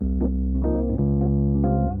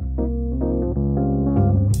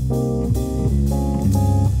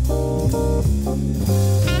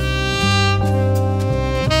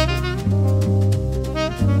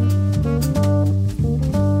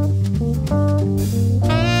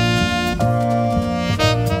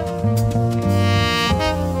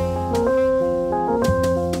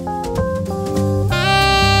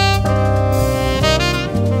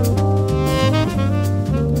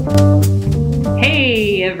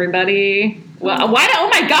everybody. Well, oh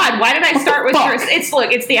my God, why did I start with yours?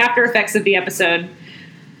 It's the after effects of the episode.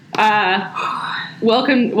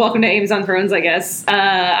 Welcome to Ames on Thrones, I guess.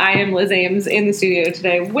 I am Liz Ames in the studio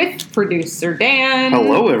today with producer Dan.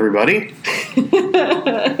 Hello, everybody.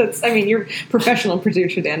 You're professional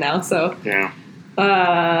producer Dan now, so. Yeah. We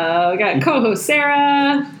got co-host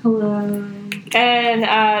Sarah. Hello.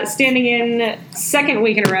 And standing in second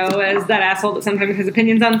week in a row as that asshole that sometimes has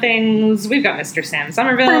opinions on things, we've got Mr. Sam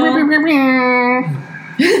Somerville.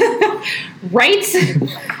 Right?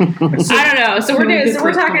 I don't know. So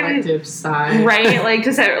we're talking side. Right, like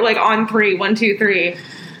just like on 3, 1, 2, 3.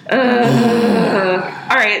 All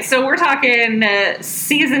right, so we're talking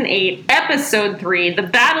season 8, episode 3, the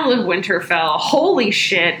Battle of Winterfell. Holy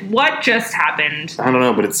shit! What just happened? I don't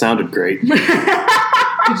know, but it sounded great.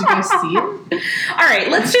 Did you guys see it? All right,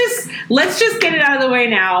 let's just get it out of the way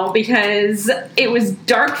now because it was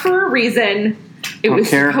dark for a reason. It was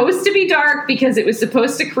supposed to be dark because it was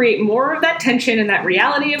supposed to create more of that tension and that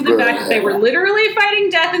reality of the fact that they were literally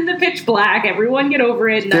fighting death in the pitch black. Everyone get over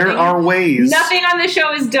it. There are ways. Nothing on the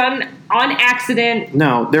show is done on accident.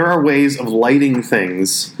 No, there are ways of lighting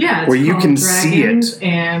things where you can see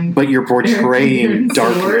it, but you're portraying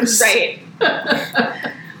darkness. Right.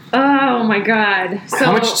 Oh my God. So,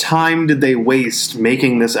 how much time did they waste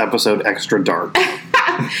making this episode extra dark?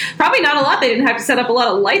 Probably not a lot. They didn't have to set up a lot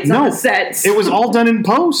of lights on the sets. It was all done in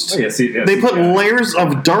post. They put layers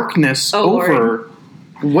of darkness over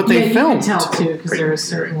what they filmed. You could tell too because there were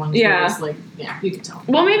certain ones where it's like, you could tell.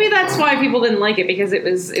 Well, maybe that's why people didn't like it because it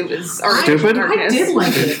was stupid. I did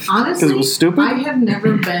like it, honestly. Because it was stupid. I have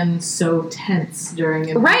never been so tense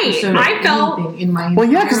during an episode. I felt in my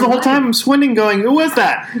because the whole time I'm squinting, going, "Who was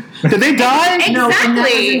that? Did they die?" Exactly. No, and that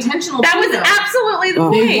was intentional. That was absolutely the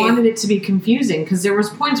way. They wanted it to be confusing because there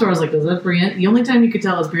was points where I was like, "Is that Brienne?" The only time you could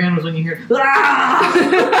tell it was Brienne was when you hear.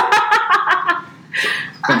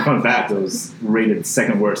 Fun fact, it was rated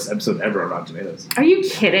second worst episode ever on Rotten Tomatoes. Are you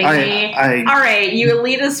kidding me? All right, you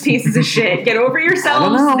elitist pieces of shit. Get over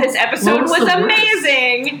yourselves. This episode was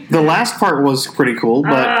amazing. The last part was pretty cool,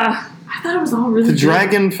 but I thought it was all really the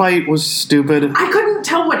dragon fight was stupid. I couldn't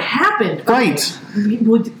tell what happened. Right.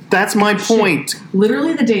 Okay. That's my point.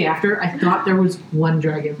 Literally the day after, I thought there was one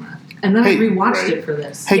dragon left. And then I rewatched it for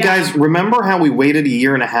this. Hey, guys, remember how we waited 1.5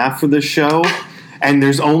 years for this show? And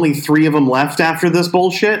there's only 3 of them left after this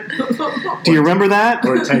bullshit? Do you remember that?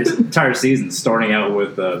 Or entire season starting out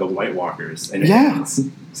with the White Walkers. And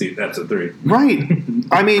see, episode 3. Right.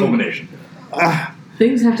 I mean... culmination.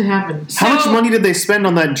 Things have to happen. How much money did they spend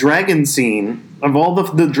on that dragon scene of all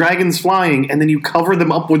the dragons flying, and then you cover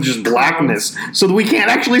them up with just blackness so that we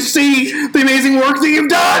can't actually see the amazing work that you've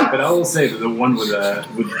done? But I will say that the one with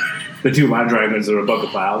the 2 live dragons that are above the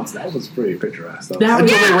clouds, that was pretty picturesque. Until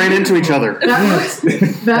they ran into each other.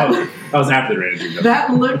 That was after they ran into each other.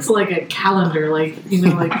 That looked like a calendar, like people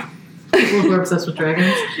who are obsessed with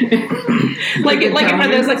dragons. like in one of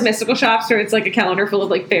those like mystical shops where it's like a calendar full of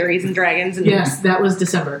like fairies and dragons. And yes, that was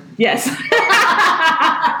December. Yes.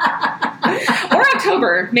 Or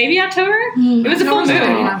October. Maybe October? It was a full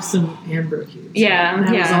moon. Have some amber hues. Yeah.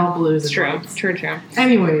 It was all blues. It's true.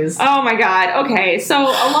 Anyways. Oh my God. Okay, so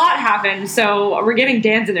a lot happened. So we're getting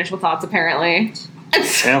Dan's initial thoughts apparently.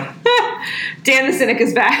 Yeah. Dan the Cynic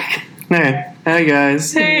is back. Hey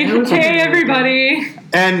guys. Hey everybody.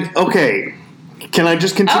 And, okay, can I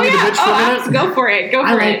just continue to bitch for a minute? Go for it.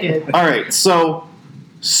 I like it. All right, so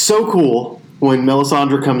cool when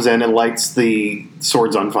Melisandre comes in and lights the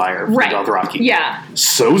swords on fire for Dothraki. Yeah.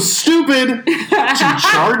 So stupid to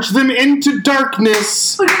charge them into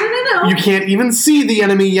darkness. But no. You can't even see the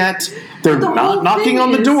enemy yet. They're not knocking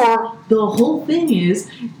on the door. The whole thing is,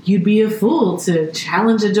 you'd be a fool to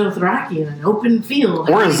challenge a Dothraki in an open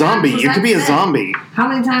field. Or a zombie. You could be a zombie. How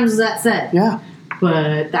many times is that said? Yeah.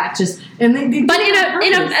 But that just and they But in a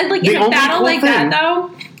battle like that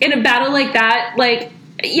though,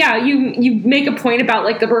 you make a point about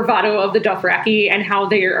like the bravado of the Dothraki and how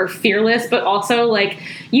they are fearless, but also like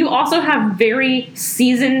you also have very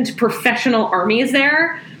seasoned professional armies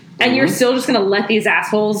there. And you're still just going to let these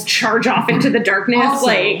assholes charge off into the darkness?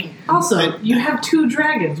 Also, you have 2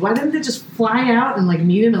 dragons. Why didn't they just fly out and,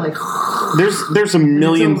 meet him and, There's a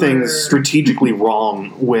million things strategically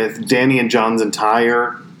wrong with Dany and Jon's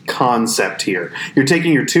entire concept here. You're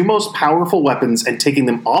taking your 2 most powerful weapons and taking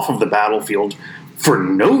them off of the battlefield for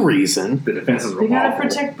no reason. The defenses were They gotta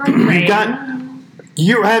protect Britain.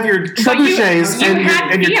 You have your trebuchets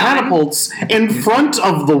and your catapults in front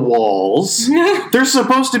of the walls. They're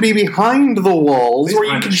supposed to be behind the walls where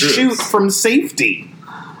you can shoot from safety.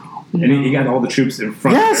 And you got all the troops in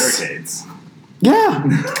front of barricades. Yeah.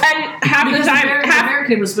 And half the time,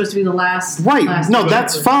 barricade was supposed to be the last. Right. Last No,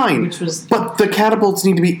 that's fine. Which was, but the catapults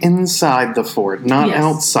need to be inside the fort, not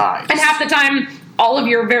outside. And half the time, all of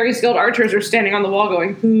your very skilled archers are standing on the wall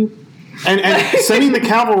going, And sending the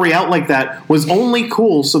cavalry out like that was only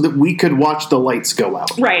cool so that we could watch the lights go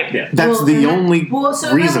out. Right. Yeah. That's the only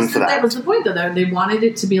reason for that. That was the point, though. They wanted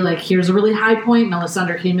it to be like, here's a really high point.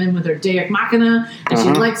 Melisandre came in with her Deus Machina, and she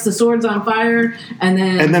lights the swords on fire, and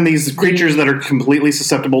then these creatures that are completely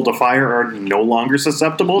susceptible to fire are no longer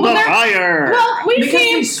susceptible to fire. Well, because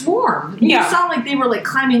they swarmed. You saw like they were like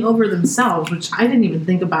climbing over themselves, which I didn't even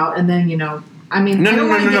think about. And then No.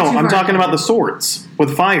 I'm talking about the swords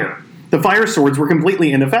with fire. The fire swords were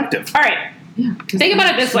completely ineffective. All right. Yeah, think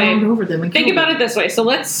about it this way. Think about it this way. So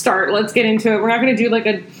let's start. Let's get into it. We're not going to do like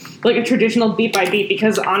a traditional beat by beat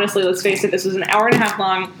because honestly, let's face it, this was an hour and a half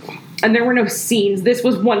long, and there were no scenes. This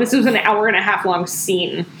was an hour and a half long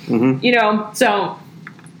scene. Mm-hmm. So.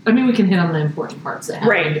 I mean, we can hit on the important parts that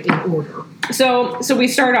happened in order. So we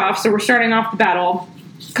start off. So we're starting off the battle.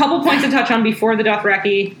 Couple points to touch on before the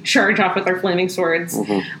Dothraki charge off with their flaming swords.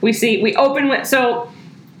 Mm-hmm. We open with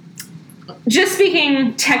just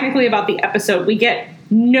speaking technically about the episode, we get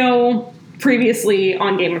no previously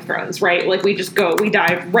on Game of Thrones, right? Like we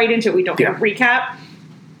dive right into it. We don't get a recap.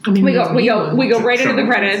 I mean, we go right into the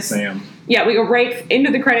credits. Sam. Yeah, we go right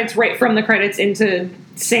into the credits, right from the credits into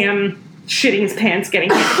Sam shitting his pants, getting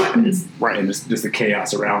hit with weapons. Right, and just the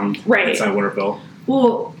chaos around inside Winterfell.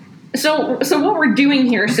 Well, so what we're doing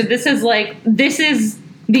here, this is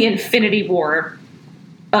the Infinity War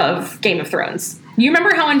of Game of Thrones. You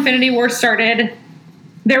remember how Infinity War started?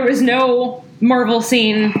 There was no Marvel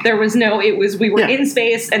scene. We were in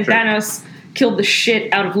space, and Thanos killed the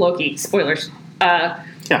shit out of Loki. Spoilers.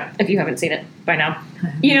 If you haven't seen it by now.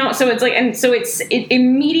 So it's like, and so it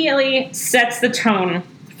immediately sets the tone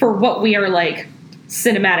for what we are like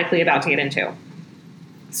cinematically about to get into.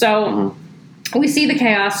 So we see the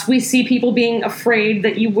chaos. We see people being afraid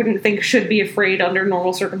that you wouldn't think should be afraid under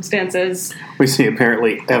normal circumstances. We see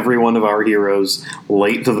apparently every one of our heroes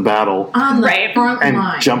late to the battle on the front and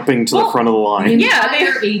line. Jumping to the front of the line.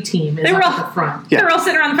 Their A-team is up at the front. Yeah. They're all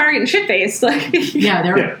sitting around the fire getting shit-faced.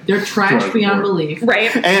 They're trash beyond belief.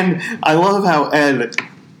 Right. And I love how Ed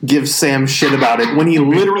gives Sam shit about it when he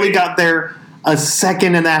literally got there a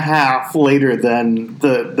second and a half later than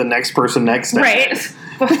the next person next to him. Right.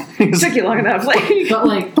 Took you long enough.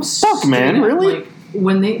 Fuck, man, really?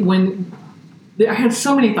 I had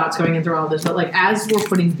so many thoughts going in through all this, but as we're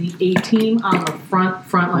putting the A-team on the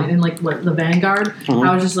front line in the vanguard,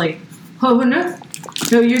 I was just like, oh no,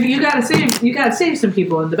 you gotta save some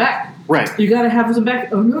people in the back. Right. You gotta have some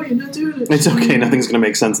back. Oh no, you're not doing it. It's okay. Nothing's gonna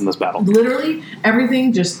make sense in this battle. Literally,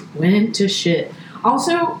 everything just went to shit.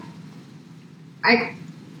 Also, I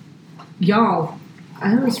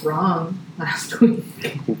was wrong last week.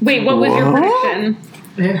 Wait, what was your prediction?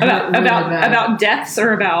 About deaths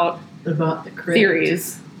or about the crypt.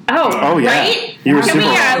 Theories? Oh yeah. Right? You were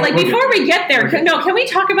before we get there, can we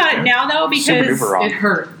talk about it now though? Because it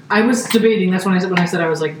hurt. I was debating. That's when I said I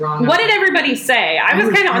was wrong. What did everybody say? I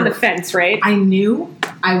was kind of on the fence, right? I knew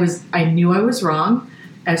I was wrong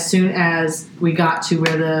as soon as we got to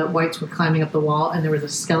where the whites were climbing up the wall and there was a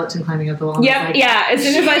skeleton climbing up the wall. Yep, as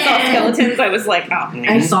soon as I saw skeletons, I was like, oh.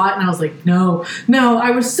 I saw it and I was like, no.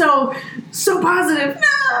 I was so positive.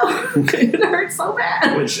 No, it hurt so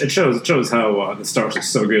bad. Which it shows how the Starks are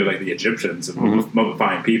so good, like the Egyptians, of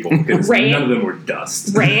mummifying people because none of them were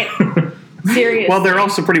dust. Right. Seriously. Well, they're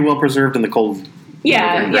also pretty well preserved in the cold.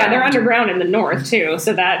 Yeah, they're underground in the north too,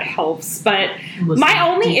 so that helps. But my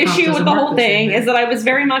only issue with the whole thing is that I was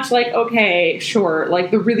very much like, okay, sure,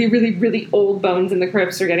 the really, really, really old bones in the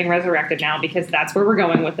crypts are getting resurrected now because that's where we're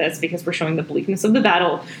going with this, because we're showing the bleakness of the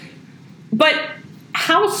battle. But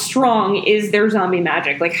how strong is their zombie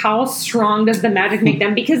magic? How strong does the magic make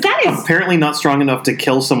them? Because that is apparently not strong enough to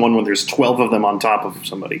kill someone when there's 12 of them on top of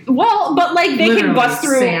somebody. Well, but they literally, can bust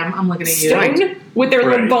through Sam, I'm looking at stone with their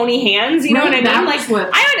little bony hands. You know what I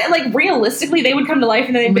mean? Realistically, they would come to life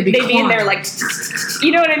and then they'd be in there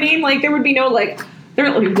you know what I mean? There would be no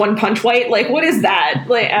there would be one punch white. What is that?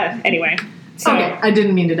 Anyway. So, okay, I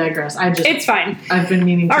didn't mean to digress. It's fine. I've been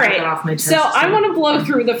meaning to get that off my chest. So I want to blow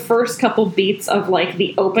through the first couple beats of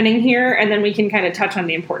the opening here, and then we can kind of touch on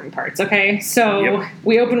the important parts. Okay, so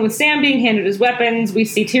we open with Sam being handed his weapons. We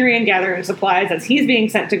see Tyrion gathering supplies as he's being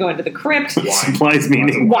sent to go into the crypt. Supplies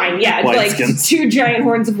meaning wine. Yeah, skins. 2 giant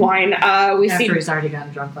horns of wine. After he's already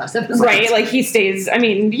gotten drunk last episode, right? He stays. I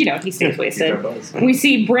mean, he stays wasted. We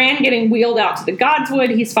see Bran getting wheeled out to the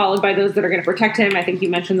Godswood. He's followed by those that are going to protect him. I think you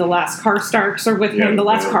mentioned the last Karstark Starks are with him. The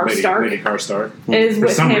last Karstark. Lady Karstark is with him.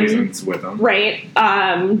 For some reason, it's with him. Right.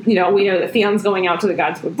 We know that Theon's going out to the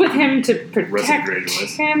godswood with him to protect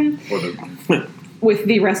him. With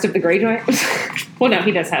the rest of the Greyjoys. Well, no,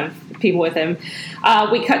 he does have people with him.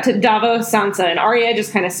 We cut to Davos, Sansa, and Arya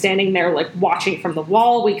just kind of standing there, like, watching from the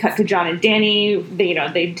wall. We cut to Jon and Dany.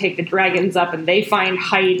 They take the dragons up, and they find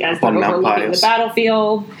height as they're overlooking the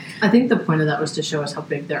battlefield. I think the point of that was to show us how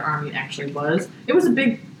big their army actually was. It was a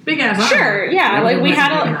big ass army. Sure, yeah. Like, we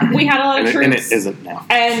had a lot of troops. And it isn't now.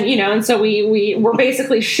 And, and so we're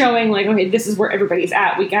basically showing, like, okay, this is where everybody's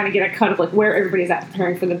at. We gotta get a cut of, like, where everybody's at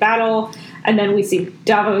preparing for the battle. And then we see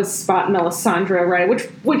Davos spot Melisandre, right?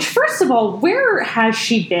 Which first of all, where has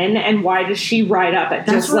she been, and why does she ride up at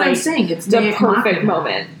just like I'm saying. It's the perfect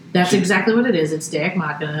moment? That's exactly what it is. It's Deus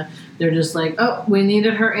Machina. They're just like, oh, we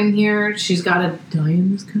needed her in here. She's got to die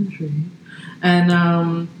in this country,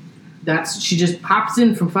 and she just pops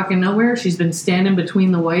in from fucking nowhere. She's been standing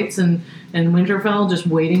between the Whites and Winterfell, just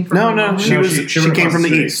waiting for. No, she came from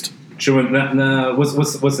the east. She went.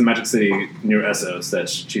 What's the magic city near Essos that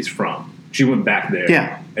she's from? She went back there.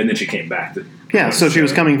 Yeah. And then she came back to. Yeah, so she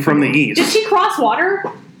was coming from the east. Did she cross water?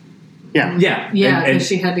 Yeah. Yeah. Yeah, because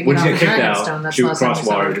she had to get out of Dragonstone. That's she would cross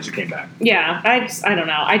water, then she came back. Yeah, I don't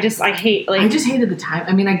know. I hate, like. I just hated the time.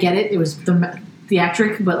 I mean, I get it. It was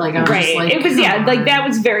theatric, but, like, I was just like. It was, like, that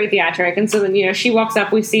was very theatric. And so then, she walks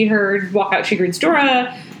up, we see her walk out, she greets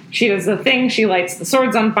Jorah. She does the thing. She lights the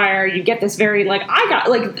swords on fire. You get this very, like,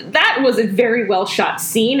 that was a very well shot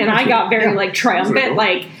scene, and I got very, like, triumphant,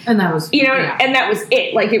 like, and that was, and that was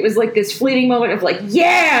it. Like, it was like this fleeting moment of, like,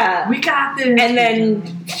 yeah, we got this, and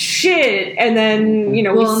then shit, and then we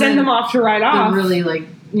send them off to ride off. Really, like.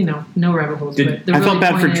 No rabbit holes. But I felt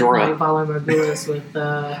bad for Jorah. With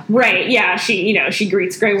right, yeah. She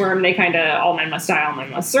greets Grey Worm. They kind of all men must die, all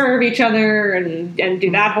men must serve each other, and do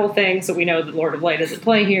that whole thing. So we know the Lord of Light is at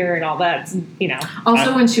play here, and all that.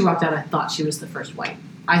 Also, when she walked out, I thought she was the first White.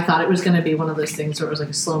 I thought it was going to be one of those things where it was like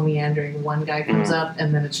a slow meandering. One guy comes up,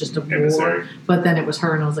 and then it's just a war. But then it was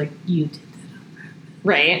her, and I was like, "You did that."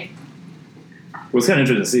 Right. Well, it's kind of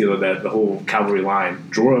interesting to see that the whole cavalry line,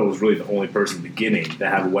 Jorah was really the only person in the beginning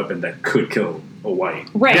that had a weapon that could kill a White.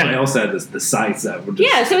 Right. And they also had the sights that were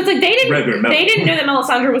just so it's like they didn't know that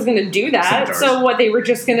Melisandre was going to do that. Centaurs. So what, they were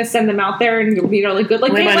just going to send them out there and like good.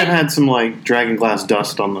 Like they might have had some like dragon glass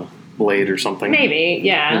dust on the blade or something. Maybe,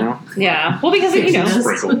 yeah, yeah. Well, because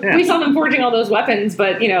we saw them forging all those weapons,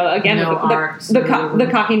 but again, the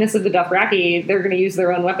cockiness of the Dothraki, they're going to use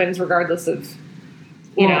their own weapons regardless of.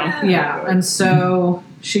 Yeah, and so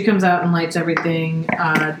she comes out and lights everything.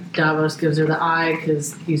 Davos gives her the eye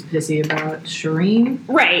because he's pissy about Shireen.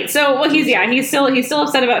 Right. So, he's still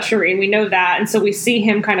upset about Shireen. We know that, and so we see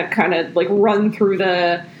him kind of like run through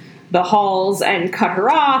the halls and cut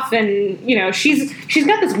her off, and she's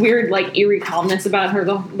got this weird like eerie calmness about her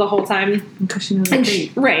the whole time because she knows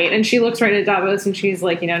and she looks right at Davos and she's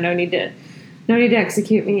like, no need to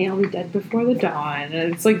execute me. I'll be dead before the dawn.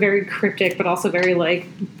 And it's like very cryptic, but also very like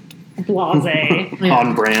blasé.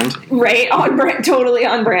 On brand. Right, on brand, totally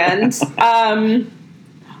on brand.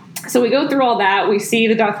 So we go through all that. We see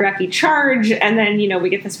the Dothraki charge, and then we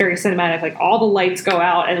get this very cinematic, like all the lights go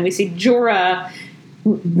out, and we see Jorah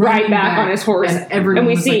ride back on his horse, and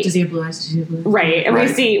we see, like, does he have blue eyes? Does he have blue eyes? Right, and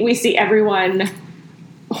we see everyone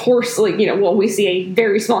horse, like we see a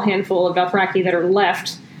very small handful of Dothraki that are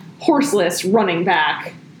left horseless running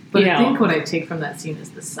back. But I think what I take from that scene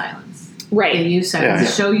is the silence. Right. They use silence. Yeah.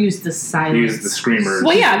 The show used the silence. They used the screamers.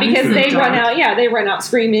 Well, yeah, because they run out. Yeah, they run out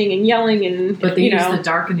screaming and yelling, and but they use the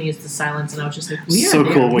dark and they use the silence, and I was just like, we are so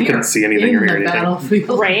cool. We couldn't see anything or hear anything.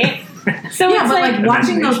 Battlefield. Right. So yeah, but like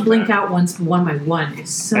watching those blink out one by one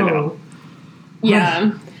is so.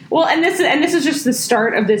 Yeah. Well, and this is just the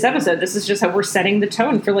start of this episode. This is just how we're setting the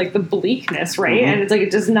tone for like the bleakness, right? Mm-hmm. And it's like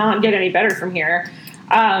it does not get any better from here.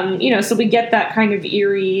 So we get that kind of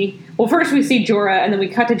eerie. Well, first we see Jorah, and then we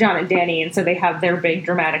cut to Jon and Dany, and so they have their big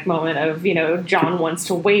dramatic moment of Jon wants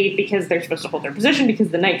to wait because they're supposed to hold their position because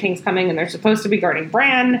the Night King's coming and they're supposed to be guarding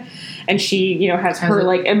Bran, and she has her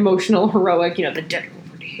like emotional heroic the dead are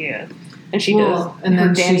over here. And she does, and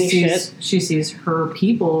then she sees her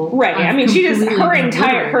people. Right. I mean, she just her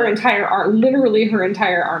entire literally her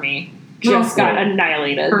entire army just got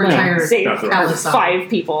annihilated. Her entire saved 5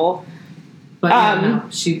 people.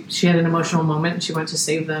 But she had an emotional moment and she went to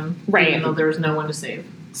save them, right? Even though there was no one to save.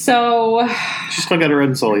 So she still got her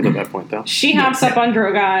unsullied at that point, though. She hops up on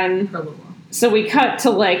Drogon. So we cut to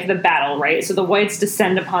like the battle, right? So the Whites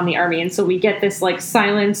descend upon the army, and so we get this like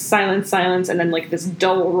silence, and then like this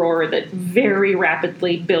dull roar that very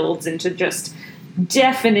rapidly builds into just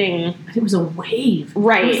deafening. It was a wave.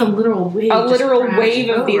 Right. It was a literal wave. A literal wave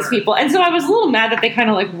of these people. And so I was a little mad that they kind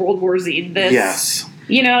of like World War Z'd this. Yes.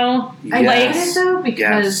 You know? I like get it though,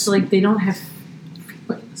 because like they don't have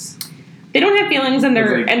feelings. They don't have feelings, and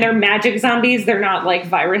they're magic zombies. They're not like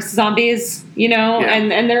virus zombies, you know. Yeah.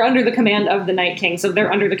 And they're under the command of the Night King, so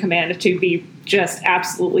they're under the command to be just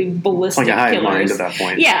absolutely ballistic like a hive killers. mind at that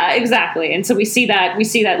point. Yeah, exactly. And so we see that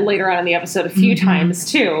later on in the episode a few times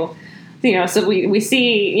too. You know, so we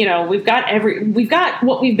see, you know, we've got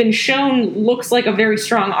what we've been shown looks like a very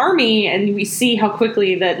strong army, and we see how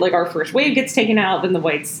quickly that like our first wave gets taken out, then the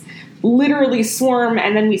whites literally swarm,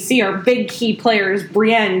 and then we see our big key players,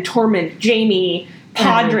 Brienne, Tormund, Jaime,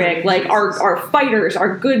 Podrick, like our fighters,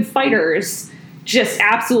 our good fighters, just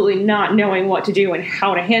absolutely not knowing what to do and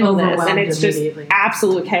how to handle this, and it's just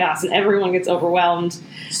absolute chaos, and everyone gets overwhelmed.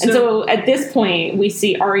 And so at this point, we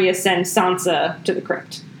see Arya send Sansa to the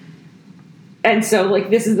crypt. And so,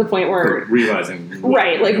 like, this is the point where realizing,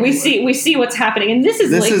 right? Like, we see what's happening, and this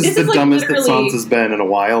is the dumbest that Sansa's been in a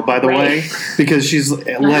while, by the way, because she's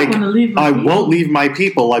like, I won't leave my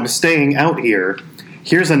people. I'm staying out here.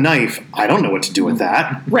 Here's a knife. I don't know what to do with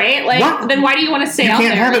that. Right? Like, then why do you want to stay out there?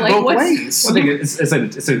 You can't have it like, both ways. Well, I think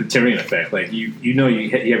it's a Tyrion effect. Like, you know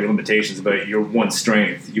you have your limitations, but your one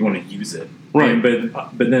strength, you want to use it. Right.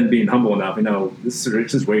 But then being humble enough, you know, this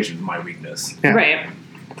situation is my weakness. Yeah. Right.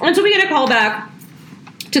 And so we get a call back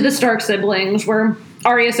to the Stark siblings where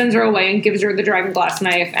Arya sends her away and gives her the dragon glass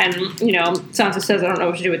knife, and, you know, Sansa says, I don't know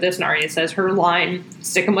what to do with this, and Arya says her line,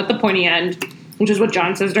 stick him with the pointy end, which is what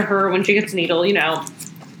Jon says to her when she gets Needle, you know.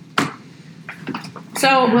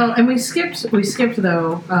 So well, and we skipped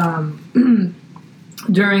though,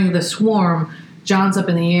 during the swarm, Jon's up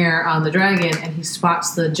in the air on the dragon, and he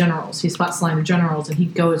spots the generals. He spots the line of generals, and he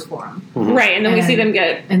goes for them. Mm-hmm. Right, and then we see them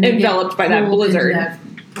get enveloped by that blizzard.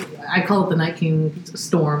 I call it the Night King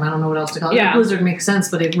storm. I don't know what else to call it. Yeah. The blizzard makes sense,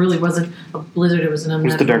 but it really wasn't a blizzard. It was an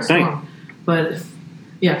unnatural the Dark Knight. storm. But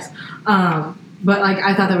yes, but like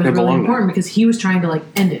I thought that was really important because he was trying to like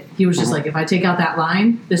end it. He was just like, if I take out that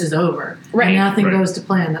line, this is over. Right. And nothing goes to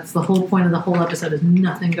plan. That's the whole point of the whole episode is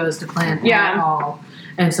nothing goes to plan at all.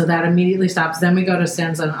 And so that immediately stops. Then we go to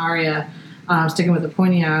Sansa and Arya sticking with the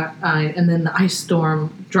pointy eye, and then the ice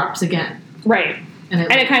storm drops again. Right. And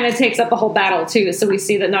it kind of takes up the whole battle, too. So we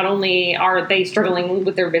see that not only are they struggling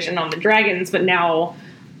with their vision on the dragons, but now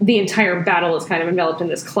the entire battle is kind of enveloped in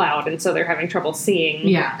this cloud, and so they're having trouble seeing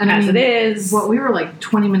it is. Well, we were like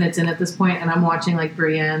 20 minutes in at this point, and I'm watching like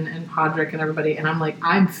Brienne and Podrick and everybody, and I'm like,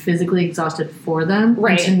 I'm physically exhausted for them.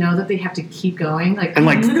 Right. And to know that they have to keep going. And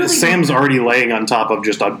like Sam's already laying on top of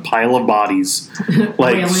just a pile of bodies,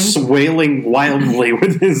 like wailing wildly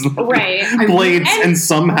with his blades and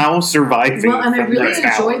somehow surviving. Well, and I really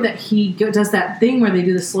enjoyed that he does that thing where they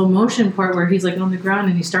do the slow motion part where he's like on the ground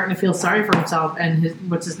and he's starting to feel sorry for himself, and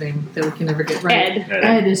his name that we can never get right.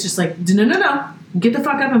 Ed is just like, no, get the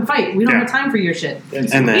fuck up and fight. We don't have time for your shit. And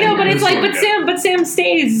then, you know, but it's like, but Sam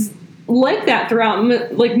stays like that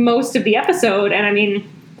throughout like most of the episode, and I mean,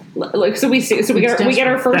 like we get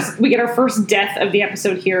our first death of the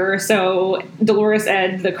episode here. So Dolores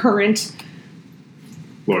Ed, the current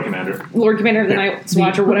Lord Commander of the Night's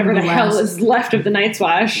Watch, or whatever the hell is left of the Night's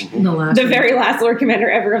Watch. The very last Lord Commander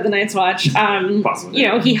ever of the Night's Watch. You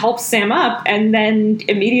know, he helps Sam up and then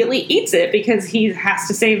immediately eats it because he has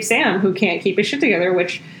to save Sam, who can't keep his shit together,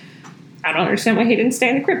 which I don't understand why he didn't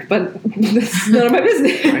stay in the crypt, but that's none of my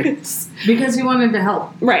business. Right. Because he wanted to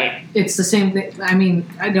help. Right. It's the same thing. I mean,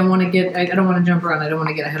 I don't want to jump around. I don't want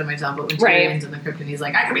to get ahead of myself, but when Tyrion's in the crypt and he's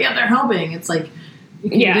like, I could be out there helping, it's like, you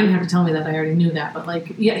didn't have to tell me that. I already knew that. But like,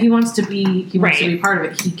 he wants to be. He wants to be part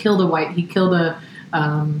of it. He killed a white. He killed a.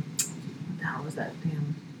 What the hell was that?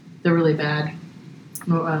 Damn, they're really bad.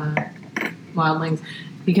 Wildlings.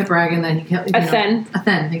 He kept bragging that he killed a Thenn.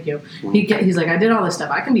 Thank you. He's like, I did all this stuff.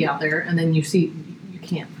 I can be out there, and then you see, you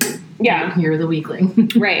can't. Yeah, you're the weakling.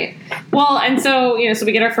 Right. Well, and so so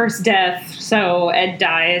we get our first death. So Ed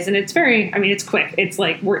dies, and it's very. I mean, it's quick. It's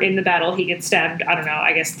like we're in the battle. He gets stabbed. I don't know.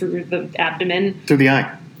 I guess through the abdomen. Through the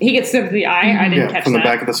eye. He gets stabbed through the eye. I didn't catch that. From the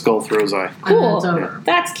back of the skull through his eye. Cool.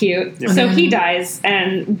 That's cute. Yeah. So he dies,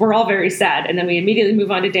 and we're all very sad. And then we immediately move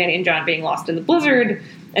on to Dany and Jon being lost in the blizzard.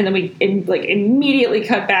 And then we immediately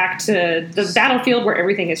cut back to the battlefield where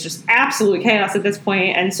everything is just absolute chaos at this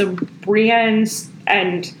point. And so Brienne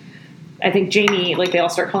and I think Jaime, they all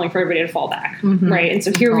start calling for everybody to fall back, right? And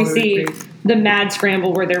so here we see the mad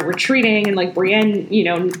scramble where they're retreating, and Brienne,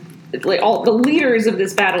 all the leaders of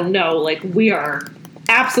this battle know, we are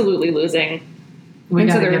absolutely losing. We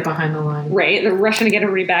gotta get behind the line, right? They're rushing to get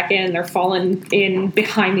everybody back in. They're falling in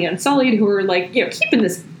behind the Unsullied, who are keeping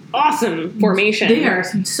this awesome formation. They are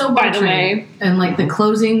so by the way. And like the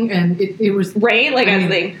closing, and it was right. Like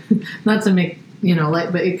not to make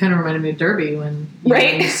but it kind of reminded me of Derby when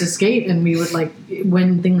right used to skate, and we would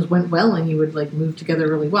when things went well, and you would move together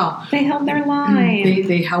really well. They held their line.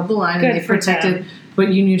 They held the line. Good, and they protected.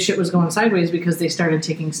 But you knew shit was going sideways because they started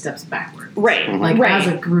taking steps backward. Right. As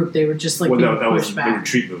a group, they were just being pushed back. The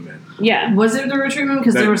retreat movement. Yeah. Was it the retreat movement?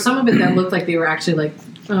 Because there was some of it that looked like they were actually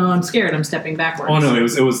oh, I'm scared, I'm stepping backwards. Oh no, it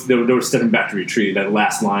was they were stepping back to retreat. That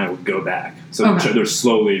last line would go back. So they're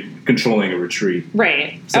slowly controlling a retreat.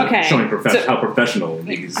 Right. So showing how professional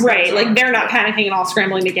these right. Like they're not panicking and all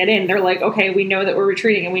scrambling to get in. They're like, okay, we know that we're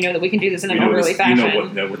retreating and we know that we can do this in an orderly fashion. You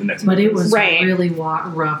know what the next but it was really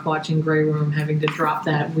rough watching Grey Worm having to drop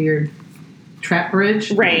that weird trap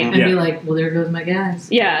bridge. Right. And be like, well, there goes my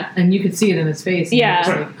guys. Yeah. And you could see it in his face.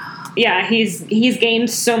 Yeah. Yeah, he's gained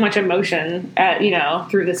so much emotion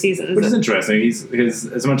through the seasons. Which is interesting. He's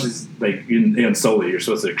as much as in Sully, you're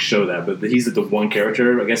supposed to show that, but he's the one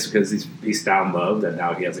character, I guess, because he's found love that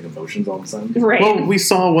now he has emotions all of a sudden. Right. Well, we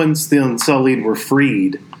saw once the Unsullied were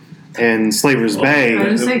freed in Slaver's Bay. I was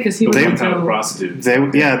going to say because he they would go prostitutes. They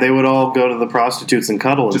would all go to the prostitutes and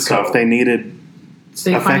cuddle and stuff. Cuddle. They needed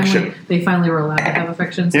affection. They finally were allowed to have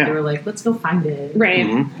affection, so they were like, let's go find it. Right.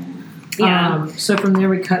 Mm-hmm. Yeah. So from there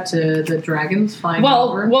we cut to the dragons flying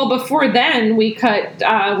over. Well, before then we cut.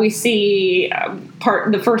 We see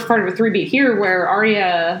the first part of a 3-beat here where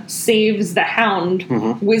Arya saves the Hound,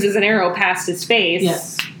 whizzes an arrow past his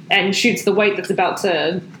face, and shoots the White that's about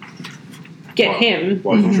to get him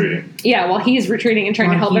while he's retreating. Yeah, while he's retreating and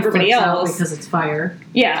trying to help everybody else because it's fire.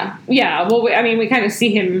 Yeah. Well, we kind of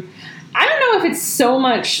see him. I don't know if it's so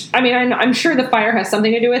much. I mean, I'm sure the fire has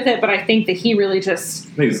something to do with it, but I think that he really just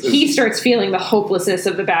he starts feeling the hopelessness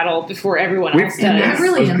of the battle before everyone else does. And that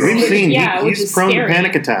really we've seen he's prone scary. to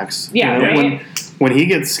panic attacks. Yeah, right. When he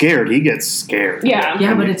gets scared, he gets scared.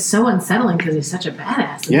 Yeah, but it's so unsettling because he's such a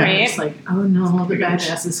badass. Yeah. Right. It's like, oh no, the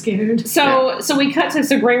badass is scared. So we cut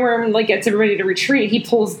to Grey Worm gets everybody to retreat. He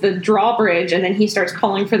pulls the drawbridge and then he starts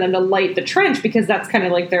calling for them to light the trench because that's kind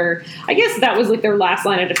of their. I guess that was their last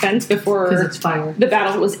line of defense before it's fire. The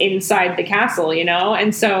battle was inside the castle,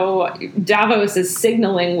 And so Davos is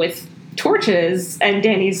signaling with torches, and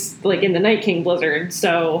Dany's in the Night King blizzard,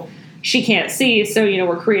 so she can't see. So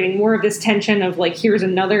we're creating more of this tension of here's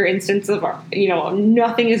another instance of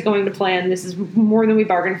nothing is going to plan. This is more than we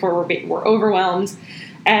bargained for. We're overwhelmed.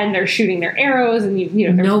 And they're shooting their arrows, and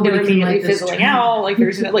they're immediately fizzling out.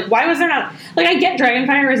 There's why was there not? I get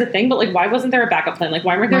Dragonfire as a thing, but why wasn't there a backup plan?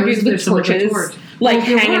 Why weren't there dudes with torches,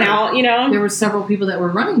 hanging out? There were several people that were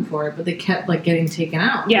running for it, but they kept getting taken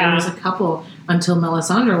out. Yeah, there was a couple until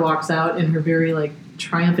Melisandre walks out in her very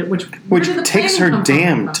triumphant, which takes her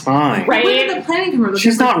damn time. Right? Where did the planning come from?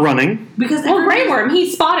 She's not running because Grey Worm, he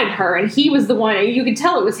spotted her, and he was the one. You could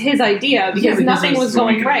tell it was his idea because nothing was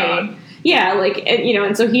going right. Yeah,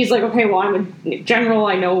 and so he's okay, well, I'm a general,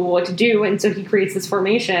 I know what to do, and so he creates this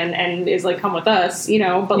formation and is come with us,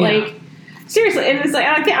 but seriously, and it's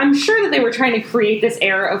I'm sure that they were trying to create this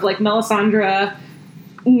air of Melisandre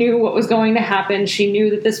knew what was going to happen. She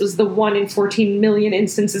knew that this was the 1 in 14 million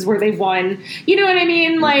instances where they won. You know what I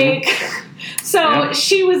mean? So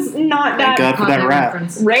she was not that. Thank God for that rap.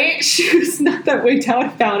 Right? She was not that wigged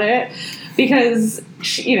out about it. Because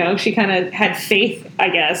she kind of had faith, I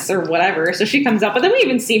guess, or whatever. So she comes up, but then we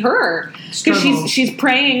even see her because she's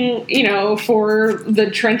praying, for the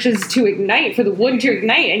trenches to ignite, for the wood to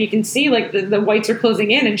ignite, and you can see the whites are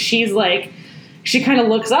closing in, and she's she kind of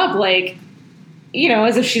looks up,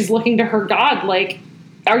 as if she's looking to her God,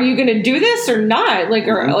 are you going to do this or not?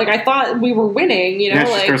 I thought we were winning, she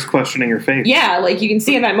starts questioning her faith. Yeah, you can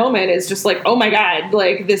see in that moment, it's just oh my God,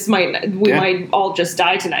 we might all just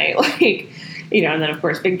die tonight. And then of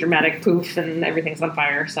course, big dramatic poof and everything's on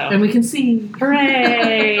fire. So. And we can see.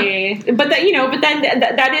 Hooray. But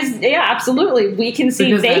that is, absolutely. We can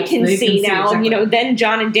see, they can see now, exactly. Then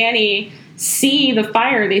Jon and Dany see the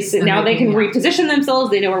fire. They see, now they can reposition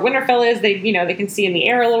themselves. They know where Winterfell is. They can see in the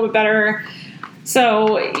air a little bit better.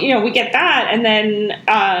 So, we get that, and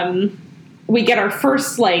then we get our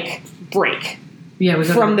first, break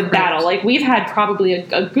from the battle. We've had probably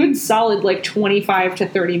a good solid, 25 to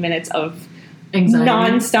 30 minutes of anxiety.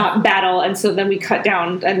 Non-stop battle, and so then we cut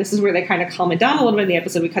down, and this is where they kind of calm it down a little bit in the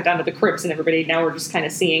episode. We cut down to the crypts and everybody. Now we're just kind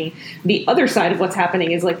of seeing the other side of what's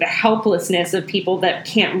happening is, the helplessness of people that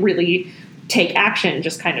can't really take action,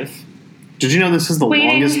 just kind of... Did you know this is the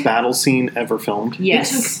longest battle scene ever filmed?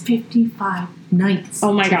 Yes. It took 55 nights.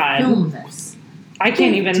 Oh my God. Film this. I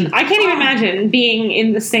can't even imagine being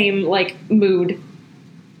in the same mood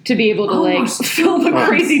to be able to Almost film the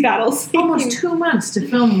crazy battles. Almost 2 months to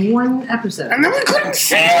film one episode. And then we couldn't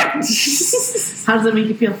see it! How does that make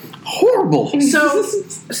you feel? Horrible.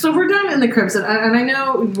 So we're done in the crypts, and I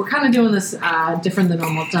know we're kind of doing this different than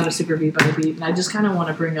normal. It's not a super beat by beat, and I just kind of want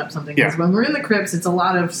to bring up something because when we're in the crypts, it's a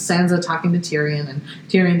lot of Sansa talking to Tyrion, and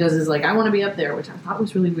Tyrion does his I want to be up there, which I thought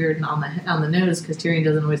was really weird and on the nose because Tyrion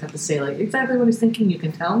doesn't always have to say exactly what he's thinking. You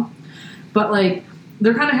can tell, but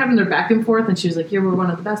they're kind of having their back and forth, and she was like, "Yeah, we're one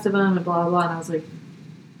of the best of them," and blah blah blah. And I was like,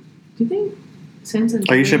 "Do you think Sansa?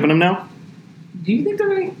 Are you shipping them now? Do you think they're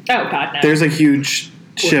going? Oh God, no! There's a huge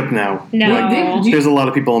ship now. No, there's a lot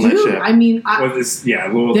of people on that ship. I mean,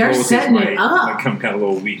 they're setting it up. Like, kind of a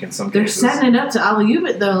little weak in some they're cases. They're setting it up to alley-oop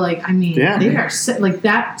it though. They are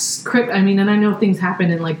that script. I mean, and I know things happen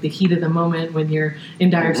in the heat of the moment when you're in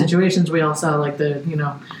dire situations. We all saw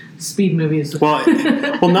the speed movies. Well,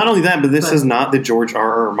 not only that, but this is not the George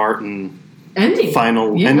R.R. Martin ending.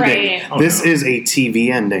 Final ending. Right. This is a TV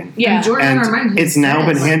ending. Yeah, and George R.R. Martin it's now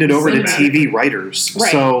been handed over to TV writers.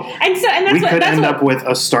 Right. So that's we could end up with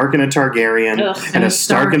a Stark and a Targaryen, and a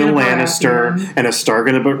Stark and a Lannister, and a Stark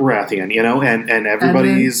and a Baratheon. And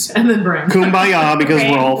everybody's and then Bran. kumbaya because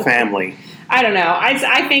we're all family. I don't know.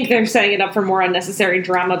 I think they're setting it up for more unnecessary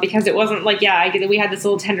drama because it wasn't I get that we had this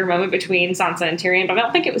little tender moment between Sansa and Tyrion, but I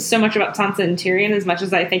don't think it was so much about Sansa and Tyrion as much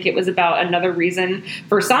as I think it was about another reason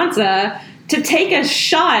for Sansa to take a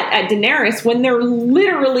shot at Daenerys when they're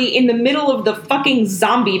literally in the middle of the fucking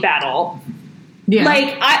zombie battle. Yeah.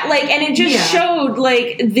 And it just showed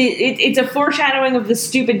it's a foreshadowing of the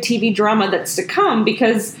stupid TV drama that's to come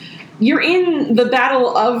because you're in the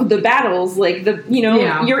battle of the battles,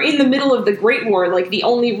 you're in the middle of the Great War, the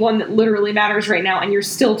only one that literally matters right now, and you're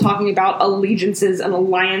still talking about allegiances and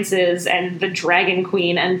alliances and the Dragon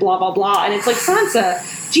Queen and blah, blah, blah. And it's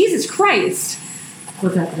Sansa, Jesus Christ.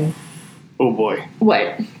 What's happening? Oh, boy.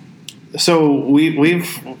 What? So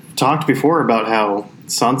we've talked before about how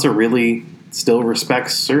Sansa really still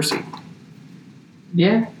respects Cersei.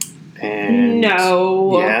 Yeah. And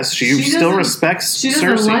no. Yes, she still respects Cersei. She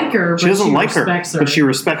doesn't like her, She doesn't like her, but she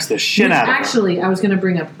respects the shit out of her. Actually, I was going to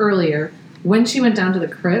bring up earlier, when she went down to the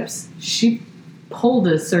crypts, she pulled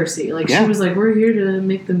a Cersei. She was like, we're here to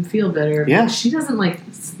make them feel better. Yeah. But she doesn't like,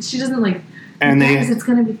 and it's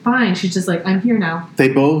going to be fine. She's just like, I'm here now. They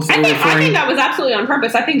both I think that was absolutely on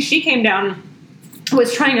purpose. I think she came down,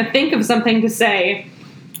 was trying to think of something to say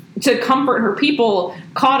to comfort her people,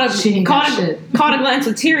 caught a glance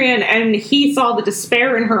with Tyrion, and he saw the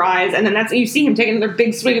despair in her eyes, and then you see him take another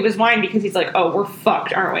big swig of his wine because he's like, oh, we're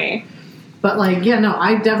fucked, aren't we? But I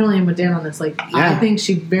definitely am with Dan on this. I think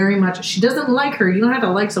she very much, she doesn't like her. You don't have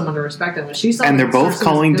to like someone to respect them. But she saw and they're both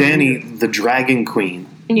calling Dany the Dragon Queen.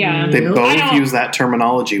 Yeah. They both use that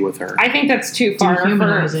terminology with her. I think that's too far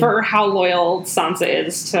for how loyal Sansa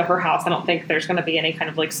is to her house. I don't think there's going to be any kind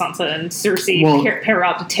of Sansa and Cersei pair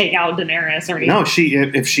out to take out Daenerys or anything. No,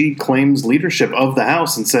 if she claims leadership of the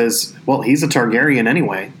house and says, well, he's a Targaryen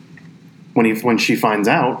anyway, when she finds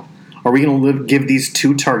out, are we going to give these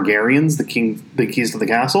two Targaryens the keys to the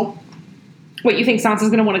castle? What, you think Sansa's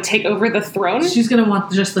going to want to take over the throne? She's going to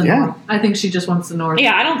want just the north. I think she just wants the north.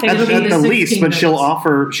 Yeah, I don't think at the least, but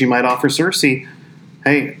she might offer Cersei,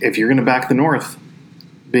 hey, if you're going to back the north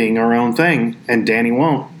being our own thing, and Dany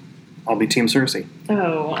won't, I'll be Team Cersei.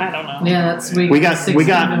 Oh, I don't know. Yeah, that's we got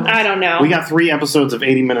I don't know. We got 3 episodes of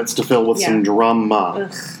 80 minutes to fill with some drama.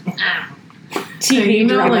 TV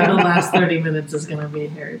drama. The last 30 minutes is going to be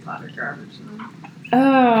Harry Potter garbage.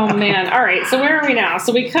 Oh man! All right, so where are we now?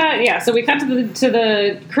 So we cut to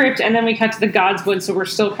the crypt, and then we cut to the Godswood. So we're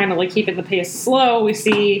still kind of keeping the pace slow. We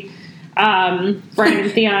see Bran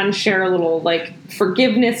and Theon share a little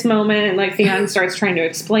forgiveness moment. Theon starts trying to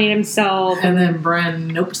explain himself, and then Bran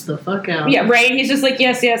nopes the fuck out. Yeah, right. He's just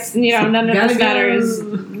yes. None of this matters.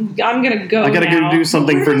 I'm gonna go. I gotta go do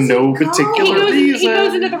something for no particular reason. He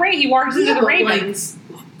goes into the Ravens. He walks into the Ravens.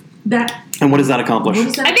 And what does that accomplish?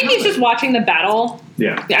 I think he's just watching the battle.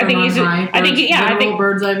 Yeah. I think he's.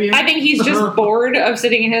 Bird's eye view. I think he's just bored of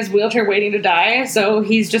sitting in his wheelchair waiting to die. So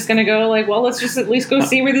he's just going to go well, let's just at least go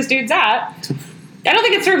see where this dude's at. I don't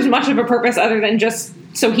think it serves much of a purpose other than just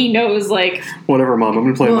so he knows whatever, Mom. I'm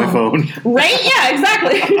going to play on my phone. Right? Yeah,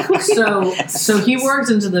 exactly. so he works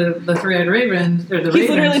into the Three-Eyed Raven or the. He's Ravens.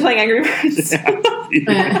 literally playing Angry Birds.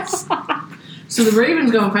 So the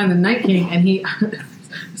Ravens go and find the Night King, and he.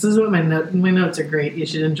 This is what my notes are great. You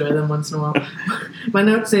should enjoy them once in a while. My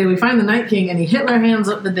notes say we find the Night King and he Hitler hands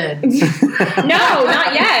up the dead. No,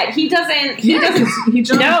 not yet. He doesn't. He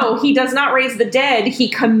does not raise the dead. He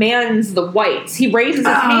commands the whites. He raises his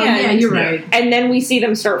hand. Yeah, you're right. And then we see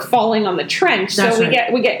them start falling on the trench. That's so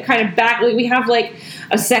we get kind of back. We have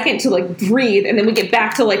a second to like breathe, and then we get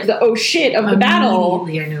back to like the oh shit of the battle.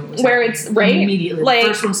 Immediately, I knew it was where happening. it's right. Immediately, like the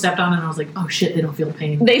first one stepped on, and I was like, oh shit, they don't feel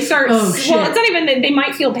pain. they start. Oh, shit. Well, it's not even that they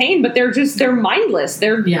might feel pain, but they're mindless.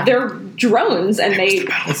 They're drones, and they.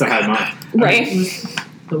 It's a high mind, right?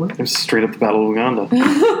 It was straight up the Battle of Uganda.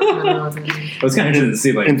 It was kind of interesting to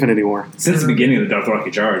see, like Infinity War. Since the beginning of the Dothraki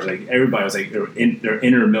Charge, like everybody was like their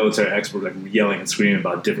inner military experts like yelling and screaming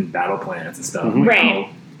about different battle plans and stuff. Mm-hmm. Like, Right. how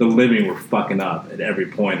the living were fucking up at every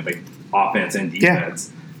point of like offense and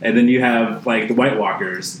defense. And then you have like the White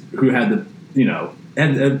Walkers who had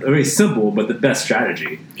had a very simple but the best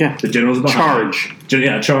strategy. Yeah. The generals behind.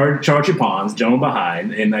 Charge. Charge your pawns, general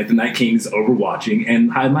behind, and like the Night King's overwatching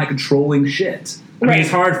and hide my controlling shit. I mean,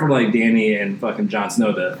 it's hard for like Dany and fucking Jon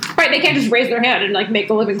Snow to. Right, they can't just raise their hand and like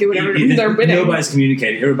make a living do whatever they're winning. Nobody's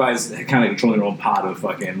communicating. Everybody's kind of controlling their own pot of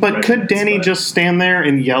fucking. But could Dany just stand there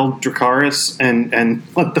and yell Dracarys and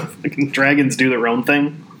let the fucking dragons do their own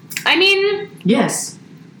thing? I mean, yes,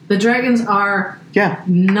 the dragons are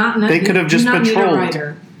not. They could have just patrolled.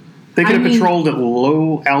 They could have patrolled at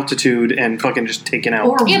low altitude and fucking just taken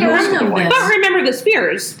out. But remember the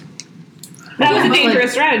spears. That was a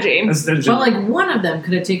dangerous strategy. But like one of them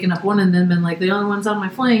could have taken up one and then been like the only one's on my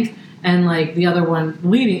flank and like the other one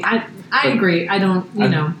leading. I agree. I don't.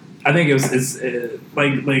 know. I think it's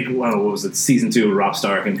like what was it? Season 2 of Robb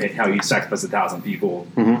Stark and how you sacrifice 1,000 people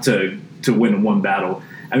to win one battle.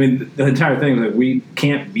 I mean, the entire thing was like we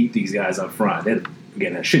can't beat these guys up front. They had,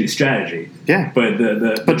 again, a shitty strategy. Yeah, but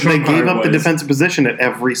they gave up the defensive position at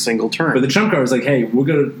every single turn. But the trump card was like, hey, we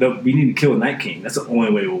need to kill the Night King. That's the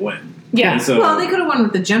only way we'll win. Yeah. So, well, they could have won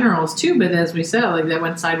with the generals too, but as we said, like that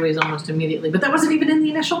went sideways almost immediately. But that wasn't even in the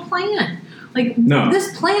initial plan. Like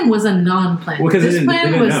this plan was a non-plan. Well, this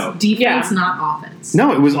plan was defense, not offense.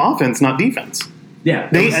 No, it was offense, not defense. Yeah,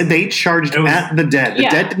 they charged at the dead. The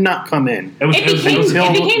dead did not come in. It became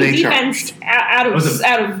defense out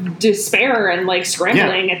of despair and like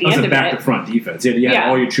scrambling at the end of it. It was a back to front defense. You had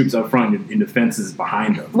all your troops up front and defenses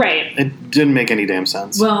behind them. Right. It didn't make any damn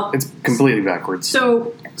sense. Well, it's completely backwards.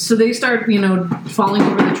 So they start, falling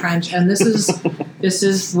over the trench, and this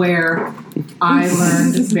is where I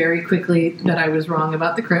learned very quickly that I was wrong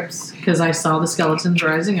about the crypts because I saw the skeletons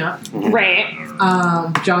rising up. Right.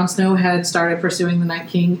 Jon Snow had started pursuing the Night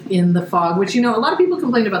King in the fog, which, a lot of people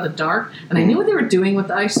complained about the dark, and I knew what they were doing with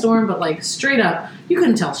the ice storm, but, like, straight up, you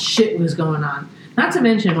couldn't tell shit was going on. Not to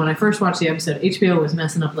mention, when I first watched the episode, HBO was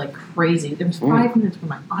messing up like crazy. There was 5 minutes where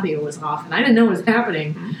my audio was off, and I didn't know what was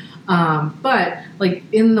happening. But, like,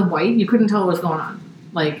 in the white, you couldn't tell what was going on.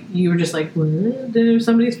 Like, you were just like, what?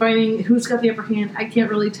 Somebody's fighting. Who's got the upper hand? I can't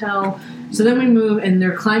really tell. So then we move, and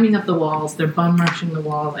they're climbing up the walls. They're bum rushing the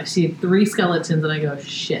walls. I see 3 skeletons, and I go,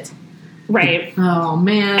 shit. Right. Oh,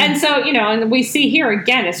 man. And so, and we see here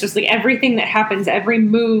again, it's just like everything that happens, every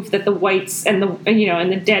move that the whites and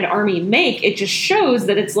and the dead army make, it just shows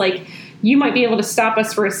that it's like, you might be able to stop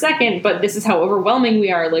us for a second, but this is how overwhelming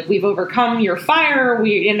we are. Like, we've overcome your fire.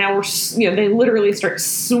 And now we're, they literally start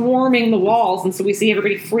swarming the walls. And so we see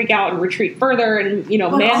everybody freak out and retreat further and,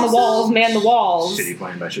 man the walls. Shitty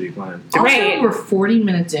plan by shitty plan. Also, we're 40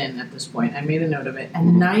 minutes in at this point. I made a note of it.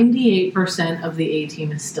 And 98% of the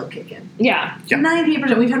A-team is still kicking. Yeah.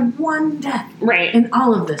 98%. We've had 1 death. Right. In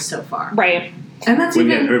all of this so far. Right. And that's we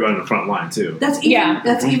even get everybody on the front line too. That's even.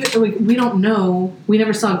 That's even. Like, we don't know. We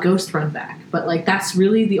never saw Ghost run back, but like that's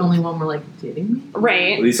really the only one we're like, kidding me?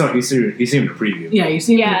 Right. Well, you see him in the preview. Yeah, you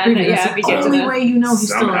see him in the preview. That's the only way you know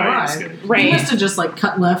he's still alive. Right. He must have just like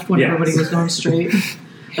cut left when everybody was going straight.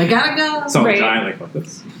 Like, gotta go. So giant like fuck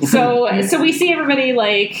this. So we see everybody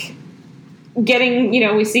like getting,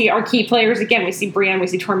 we see our key players again. We see Brienne, we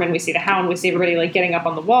see Tormund, we see the Hound, we see everybody like getting up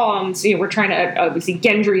on the wall, and so we're trying to. We see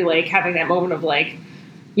Gendry like having that moment of like,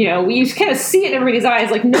 we kind of see it in everybody's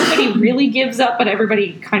eyes. Like nobody really gives up, but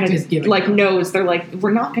everybody kind of like knows they're like,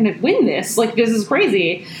 we're not going to win this. Like this is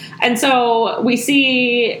crazy, and so we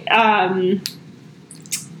see.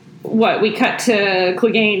 We cut to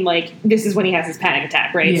Clegane, like this is when he has his panic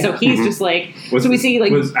attack, right? Yeah. So he's just like. We see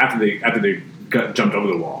like was after they jumped over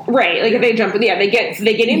the wall, right? Like if they jump, they get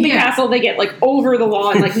in the castle, they get like over the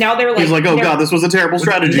wall, and like now they're like he's like, oh god, this was a terrible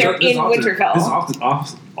strategy. They're in Winterfell. This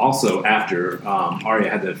is also after Arya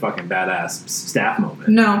had the fucking badass staff moment.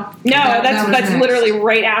 No, that's literally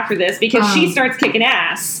right after this because she starts kicking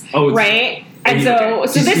ass, right? And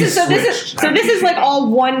this is like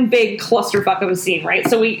all one big clusterfuck of a scene, right?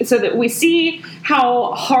 So we see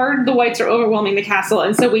how hard the whites are overwhelming the castle,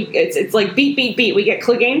 and so it's like beat. We get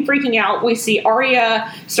Clegane freaking out. We see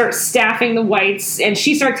Arya start staffing the whites, and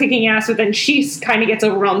she starts kicking ass, but then she kind of gets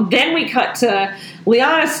overwhelmed. Then we cut to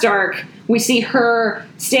Lyanna Stark We see her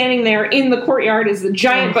standing there in the courtyard as the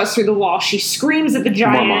giant busts through the wall. She screams at the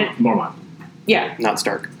giant. Mormont. Yeah. Not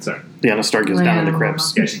Stark. Sorry. Lyanna Stark goes down in the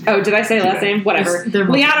crypts. Oh, did I say the last name? Whatever.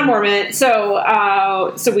 Lyanna Mormont.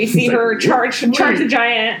 So we see her charge the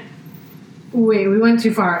giant. Wait, we went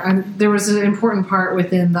too far. There was an important part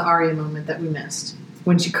within the Arya moment that we missed.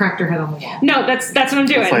 When she cracked her head on the wall. No, that's what I'm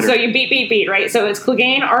doing. So you beat, right? So it's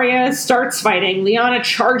Clegane, Arya starts fighting. Lyanna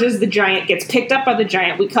charges the giant, gets picked up by the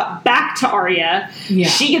giant. We cut back to Arya. Yeah.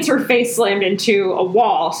 She gets her face slammed into a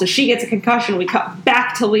wall, so she gets a concussion. We cut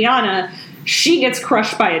back to Lyanna. She gets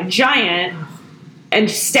crushed by a giant and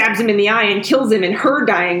stabs him in the eye and kills him in her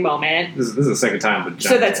dying moment. This is the second time the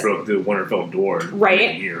giant broke through Winterfell door.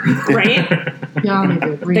 Right. Right. Y'all need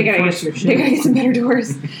to reinforce your shit. They gotta get some better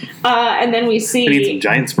doors. And then we see... They need some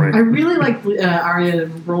giant spray. I really like Arya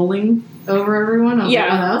rolling over everyone. I was like,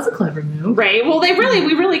 oh, that was a clever move. Right. Well, we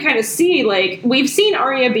really kind of see, like, we've seen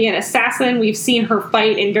Arya be an assassin. We've seen her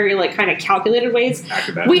fight in very, like, kind of calculated ways.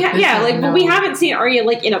 Acrobatic. But we haven't seen Arya,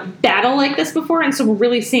 like, in a battle like this before, and so we're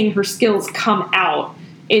really seeing her skills come out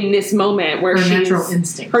in this moment where her natural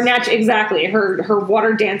instincts. Exactly. Her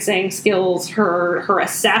water dancing skills, her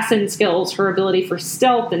assassin skills, her ability for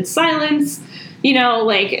stealth and silence. You know,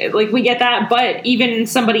 like we get that, but even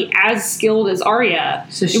somebody as skilled as Arya,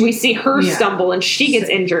 we see her stumble and she gets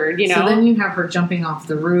injured, you know? So then you have her jumping off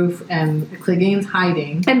the roof and Clegane's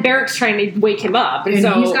hiding. And Beric's trying to wake him up. And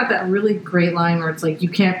so he's got that really great line where it's like, you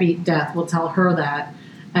can't beat death, we'll tell her that.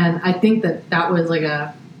 And I think that was like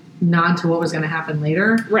a nod to what was going to happen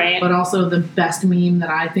later. Right. But also the best meme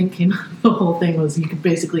that I think came out of the whole thing was you could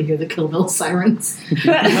basically hear the Kill Bill sirens.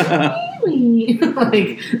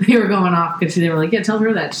 Like, they were going off because they were like, yeah, tell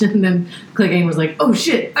her that shit. And then Clegane was like, oh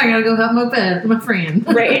shit, I gotta go help my friend.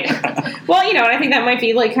 Right. Well, you know, and I think that might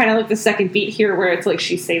be like kind of like the second beat here where it's like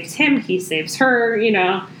she saves him, he saves her, you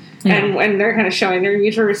know, and they're kind of showing their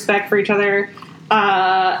mutual respect for each other.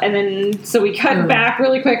 And then, so we cut back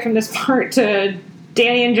really quick from this part to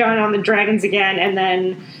Dany and Jon on the dragons again, and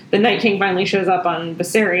then the Night King finally shows up on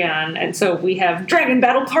Viserion, and so we have Dragon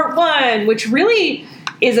Battle Part 1, which really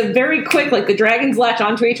is a very quick, like, the dragons latch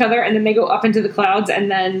onto each other, and then they go up into the clouds, and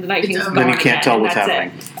then the Night King's gone. Then you can't tell what's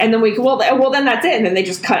happening. And then then that's it, and then they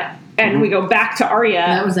just cut, and we go back to Arya.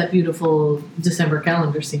 That was that beautiful December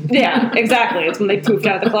calendar scene. Yeah, exactly. It's when they poofed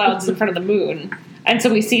out of the clouds in front of the moon. And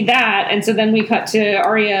so we see that, and so then we cut to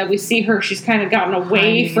Arya. We see her; she's kind of gotten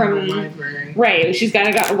away from right. She's kind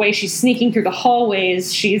of gotten away. She's sneaking through the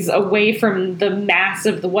hallways. She's away from the mass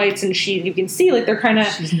of the whites, and you can see like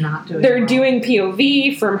she's not doing. They're doing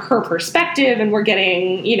POV from her perspective, and we're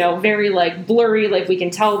getting very like blurry. Like we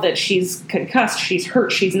can tell that she's concussed, she's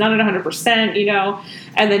hurt, she's not at 100%.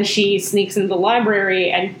 And then she sneaks into the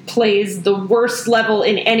library and plays the worst level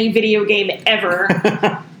in any video game ever.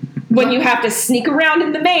 When you have to sneak around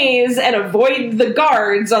in the maze and avoid the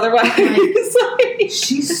guards, otherwise...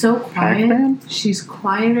 she's so quiet. Pac-Man? She's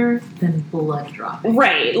quieter than blood dropping.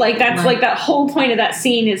 Right. Like, that's like that whole point of that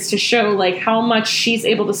scene is to show, like, how much she's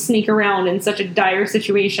able to sneak around in such a dire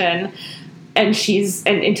situation, and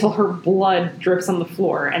until her blood drips on the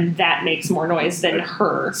floor, and that makes more noise than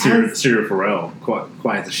her. Cyril Farrell,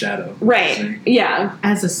 quiet as a shadow. Right. Yeah.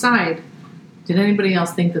 As a side... Did anybody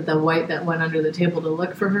else think that the white that went under the table to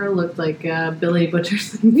look for her looked like Billy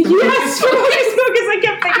Butcherson? Yes, because I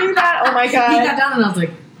kept thinking that. Oh my god! He got down and I was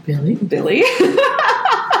like, Billy?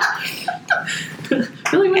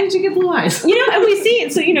 Billy, when did you get blue eyes? And we see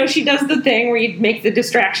it. So she does the thing where you make the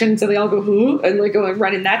distraction, so they all go who and like go and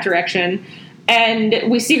run in that direction. And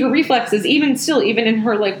we see her reflexes, even in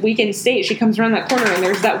her like weakened state. She comes around that corner and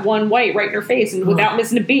there's that one white right in her face, and without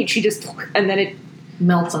missing a beat, she just and then it.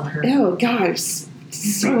 Melts on her. Oh gosh,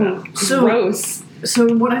 so gross.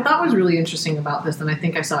 So what I thought was really interesting about this, and I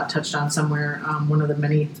think I saw it touched on somewhere, one of the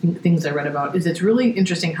many things I read about, is it's really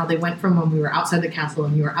interesting how they went from when we were outside the castle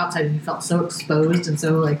and you were outside and you felt so exposed and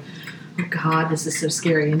so like, oh god, this is so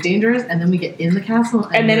scary and dangerous, and then we get in the castle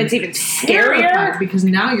and then it's even scarier because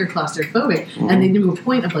now you're claustrophobic and they do a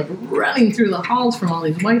point of like running through the halls from all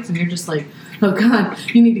these whites and you're just like, oh god,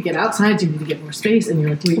 you need to get outside, you need to get more space, and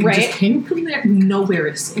you're like, wait, you just came from there, nowhere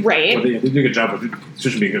is safe. Right. Well, they do a good job of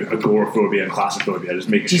just being agoraphobia and claustrophobia, just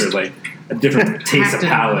making sure like a different taste of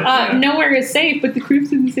palate. Nowhere is safe, but the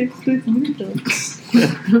crypt's in the safest place in the world.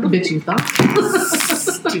 Bitch, you thought?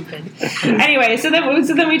 Stupid. Anyway, so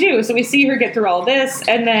then we do. So we see her get through all this,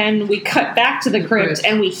 and then we cut back to the crypt,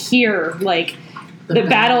 and we hear like. The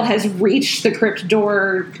battle has reached the crypt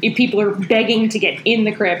door. People are begging to get in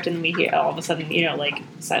the crypt, and we hear all of a sudden, like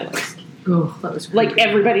silence. Oh, that was creepy. Like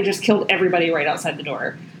everybody just killed everybody right outside the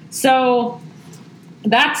door. So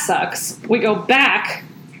that sucks. We go back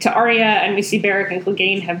to Arya, and we see Beric and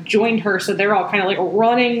Clegane have joined her, so they're all kind of like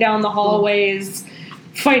running down the hallways,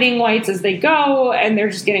 fighting whites as they go, and they're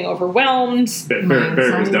just getting overwhelmed.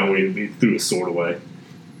 Beric was done when he threw his sword away.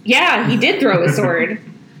 Yeah, he did throw his sword.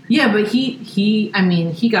 Yeah, but he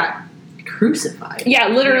got crucified. Yeah,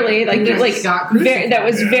 literally, that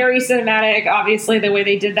was very cinematic. Obviously, the way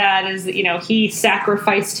they did that is, he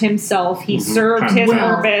sacrificed himself. He served his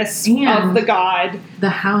purpose of the god. The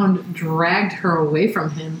Hound dragged her away from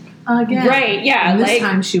him again. Right? Yeah. And this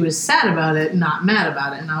time she was sad about it, not mad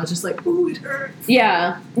about it, and I was just like, "Ooh, it hurts."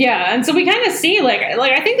 Yeah, yeah. And so we kind of see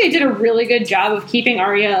I think they did a really good job of keeping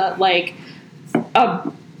Arya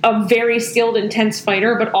a very skilled, intense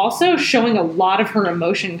fighter, but also showing a lot of her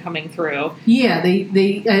emotion coming through. Yeah,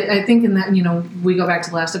 I think in that, we go back to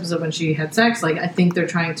the last episode when she had sex, I think they're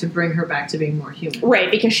trying to bring her back to being more human. Right,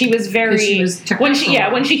 because she was when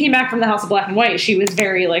she came back from the House of Black and White, she was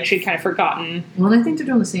very, she'd kind of forgotten. Well, and I think they're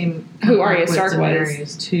doing the same who Arya Stark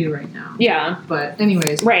was too right now. Yeah. But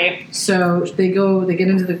anyways. Right. So they get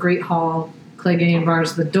into the Great Hall, Clegane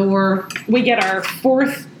bars the door. We get our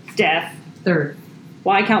fourth death. Third.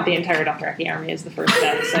 Well, I count the entire Dothraki army as the first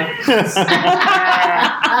death, so.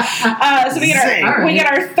 So we get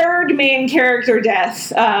our third main character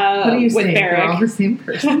death what do you with say? Beric. They're all the same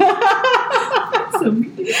person.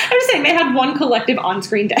 I'm just saying they had one collective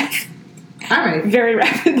on-screen death. All right. Very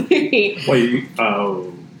rapidly. There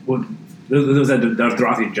was that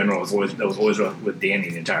Dothraki general was always with Dany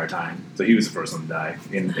the entire time, so he was the first one to die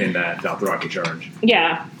in that Dothraki charge.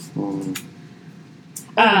 Yeah.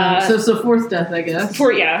 So fourth death, I guess.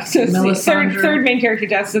 So third main character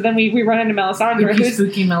death. So then we run into Melisandre, who's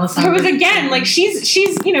again she's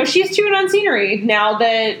chewing on scenery now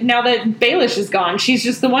that Baelish is gone. She's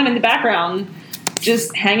just the one in the background,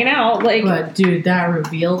 just hanging out. But dude, that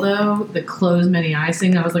reveal though, the close many eyes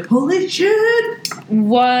thing, I was like, holy shit!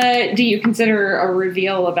 What do you consider a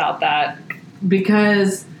reveal about that?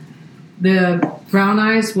 Because the brown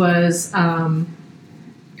eyes was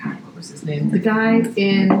his name? The guy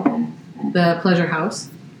in the Pleasure House.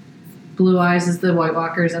 Blue eyes is the White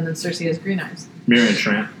Walkers, and then Cersei has green eyes. Meryn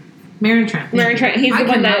Trant. He's the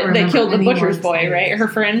one that killed the butcher's boy, right? Her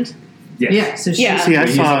friend. Yes. Yeah. So See, I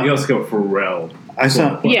saw. He also killed Pharrell. I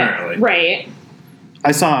saw. Yeah. Right.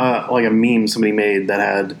 I saw a meme somebody made that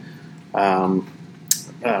had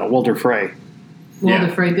Walder Frey. Walder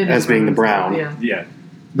Frey did as being the brown. Yeah.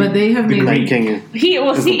 But they have made Night King. He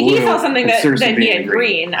saw something that he had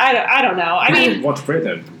green. I don't know. I mean, Walder Frey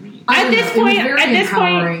had green. At this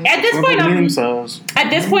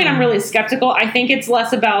point, I'm really skeptical. I think it's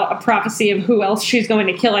less about a prophecy of who else she's going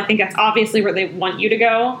to kill. I think that's obviously where they want you to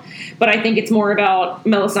go. But I think it's more about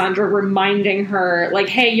Melisandre reminding her,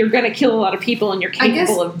 hey, you're going to kill a lot of people and you're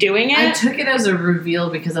capable of doing it. I took it as a reveal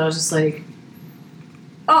because I was just like,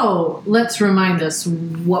 oh, let's remind us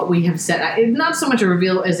what we have said. Not so much a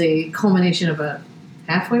reveal as a culmination of a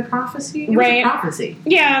halfway prophecy. It was a prophecy.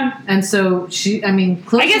 Yeah. And so closing,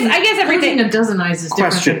 I guess everything. Closing a dozen eyes is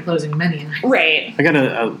different than closing many eyes. Right. I got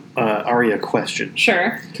a Arya question.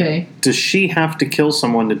 Sure. Okay. Does she have to kill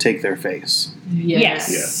someone to take their face?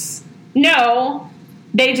 Yes. No.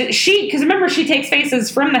 Because remember, she takes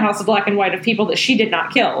faces from the House of Black and White of people that she did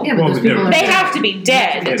not kill. Yeah, but those people they have to be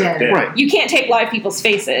dead. Right. You can't take live people's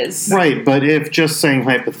faces. Right, but if just saying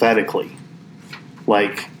hypothetically,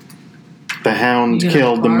 the Hound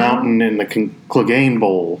killed the Mountain in the Clegane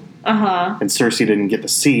Bowl, and Cersei didn't get to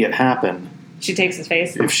see it happen. She takes his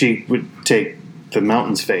face. If she would take the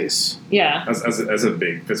Mountain's face, as a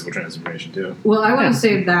big physical transformation too. Well, I want to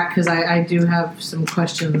save that because I do have some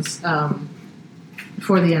questions.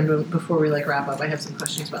 Before the end, before we wrap up, I have some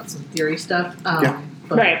questions about some theory stuff.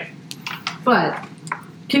 Right. But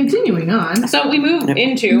continuing on. So we move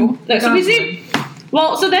into. So we see.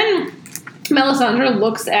 Well, so then Melisandre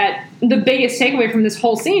looks at the biggest takeaway from this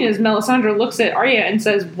whole scene is Melisandre looks at Arya and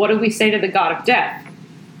says, "What do we say to the God of Death?"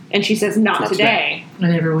 And she says, "Not today."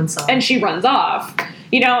 And everyone saw. And she runs off.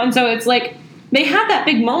 And so it's they had that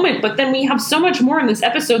big moment, but then we have so much more in this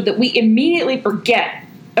episode that we immediately forget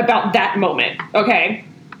about that moment. Okay,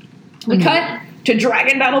 we cut to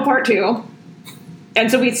Dragon Battle Part 2, and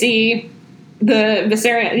so we see the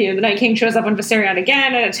Viserion. The Night King shows up on Viserion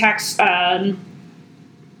again and attacks Jon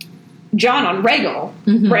on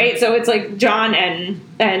Rhaegal. Right? So it's Jon and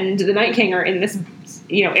the Night King are in this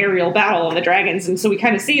aerial battle on the dragons, and so we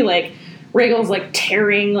kind of see Rhaegal's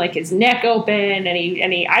tearing his neck open, and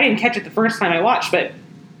he I didn't catch it the first time I watched, but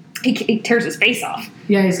he tears his face off.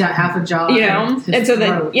 Yeah, he's got half a jaw. And so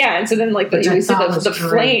then you see the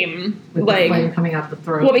flame, with the flame coming out the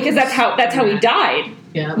throat. Well, because that's how he died.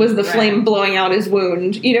 Yeah, was the flame blowing out his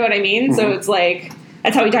wound. You know what I mean? So it's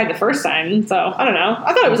That's how he died the first time. So I don't know.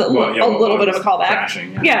 I thought it was a little bit of a callback.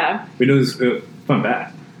 Crashing, yeah. We know this. Fun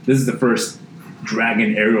fact: this is the first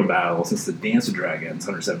dragon aerial battle since the Dance of Dragons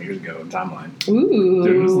 107 years ago in timeline. Ooh.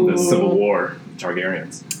 There was the Civil War,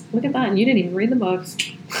 Targaryens. Look at that! And you didn't even read the books.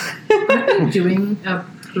 Are they doing a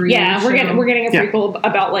pre? Yeah, we're getting a prequel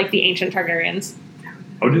about like the ancient Targaryens.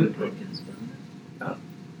 Oh, did it?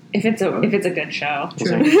 If it's a good show,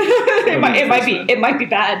 True. it might be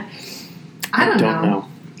bad. I don't know.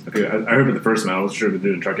 Okay, I heard about the first one. I wasn't sure if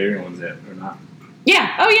they're doing Targaryen ones yet or not.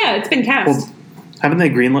 Yeah. Oh yeah, it's been cast. Well, haven't they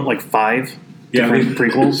greenlit like 5 different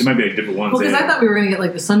prequels? It might be like different ones. Well, because I thought we were going to get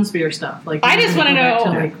like the Sunspear stuff. Like I just want to know,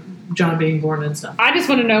 like John being born and stuff. I just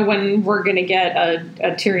want to know when we're going to get a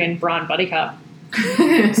Tyrion Bronn buddy cop.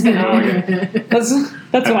 That's what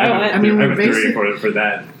I want. I mean, I have a theory for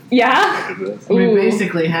that. Yeah. We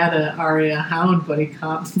basically had a Arya Hound buddy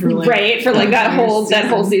cop for like for like that whole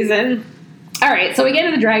season. All right, so we get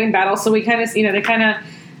into the dragon battle. So we kind of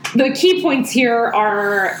the key points here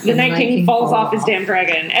are the Night King falls off his damn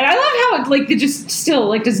dragon, and I love how it just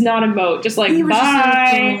still does not emote, just like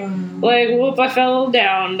bye, like whoop, I fell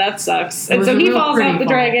down, that sucks. And so he falls off the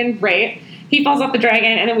dragon, right? He falls off the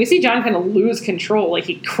dragon, and then we see Jon kind of lose control. Like,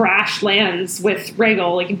 he crash lands with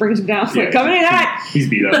Rhaegal. Like, he brings him down. Like, come in that. He's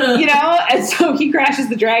beat up. And so he crashes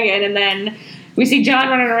the dragon, and then we see Jon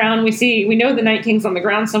running around. We know the Night King's on the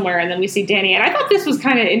ground somewhere, and then we see Dany. And I thought this was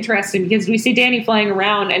kind of interesting, because we see Dany flying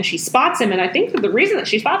around, and she spots him. And I think that the reason that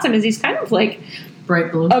she spots him is he's kind of, like,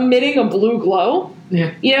 bright blue, emitting a blue glow.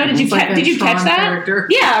 Yeah. Did you catch that? Character.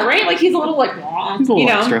 Yeah, right? Like, he's a little, like, he's a little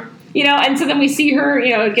extra. And so then we see her,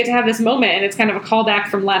 get to have this moment, and it's kind of a callback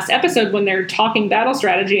from last episode when they're talking battle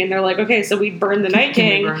strategy, and they're like, okay, so we burn the Night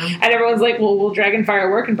King, and everyone's like, well, will Dragonfire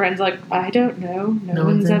work? And Bren's like, I don't know. No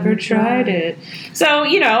one's ever tried it. So,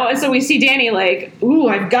 and so we see Dany like, ooh,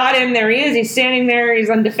 I've got him. There he is. He's standing there. He's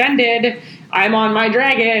undefended. I'm on my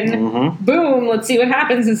dragon. Mm-hmm. Boom. Let's see what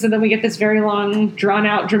happens. And so then we get this very long,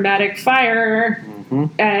 drawn-out, dramatic fire,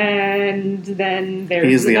 and then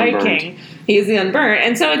there's the Night King. He's the unburnt.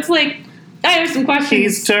 And so it's like, I have some questions.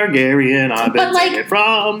 He's Targaryen. I've been saying it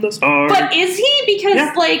from the start. But is he? Because,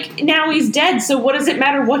 now he's dead, so what does it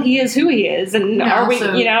matter what he is, who he is? And are we,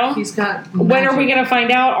 He's got magic. When are we going to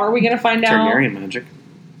find out? Are we going to find out? Targaryen magic.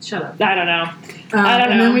 Shut up. I don't know.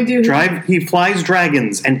 And then we do... He flies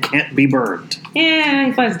dragons and can't be burned. Yeah,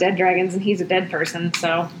 he flies dead dragons, and he's a dead person,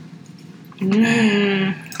 so...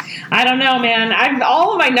 I don't know, man.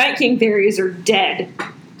 All of my Night King theories are dead.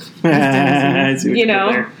 Because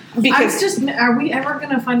are we ever going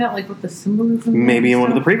to find out what the symbolism is? Maybe in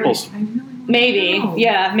one of the prequels. Maybe.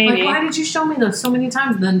 Why did you show me those so many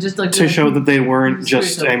times and then just to show that they weren't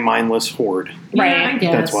just a mindless horde. Right. Yeah, I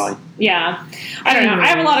guess. That's why. Yeah. I don't know. I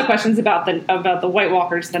have a lot of questions about the White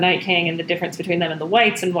Walkers, the Night King, and the difference between them and the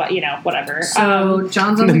Whites, and whatever. So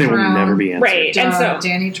Jon's on the ground. They will never be answered. Right. And so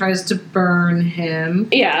Dany tries to burn him.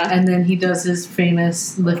 Yeah. And then he does his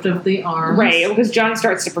famous lift of the arms. Right, because Jon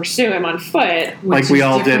starts to pursue him on foot. Like we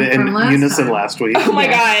all did in unison last week. Oh my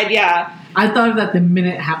God, yeah. I thought of that the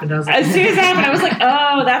minute it happened. I was like, as soon as it happened, I was like,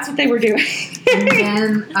 oh, that's what they were doing. And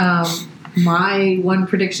then my one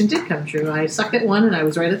prediction did come true. I sucked at one and I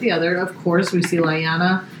was right at the other. Of course, we see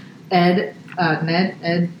Lyanna, Ed.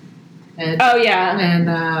 Oh yeah, and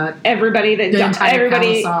everybody that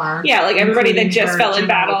everybody that just fell in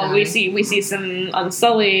battle. Guy. We see some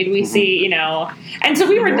Unsullied. We see and so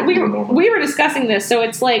we were discussing this. So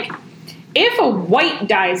it's like, if a white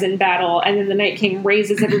dies in battle and then the Night King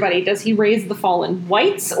raises everybody, does he raise the fallen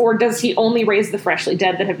whites, or does he only raise the freshly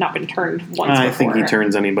dead that have not been turned once before? I think he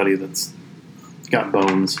turns anybody that's got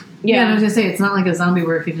bones. Yeah, I was gonna say, it's not like a zombie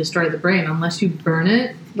where if you destroy the brain, unless you burn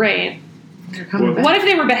it, right? They're coming back. What if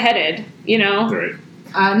they were beheaded? Right.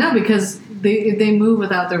 No, because they move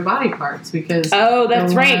without their body parts. Because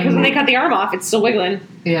that's right. Because when they cut the arm off, it's still wiggling.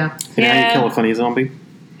 Yeah. You know how you kill a funny zombie?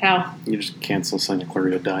 How? You just cancel Santa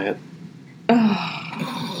Clarita Diet.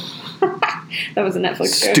 That was a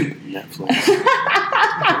Netflix show. Stupid Netflix.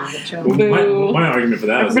 My argument for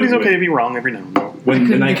that is everybody's okay to be wrong every now and then. When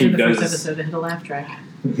the Night King does episode to hit a laugh track.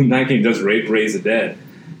 The Night King does raise the dead,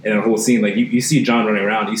 and a whole scene like you see Jon running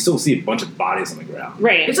around, you still see a bunch of bodies on the ground.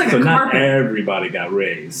 Right. It's like so a not carpet. Everybody got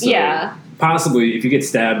raised. So yeah. Possibly, if you get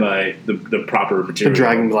stabbed by the proper material, the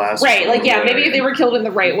dragon glass, right? Like, maybe if they were killed in the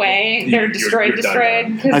right way, they're destroyed.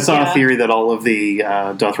 I saw a theory that all of the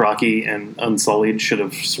Dothraki and Unsullied should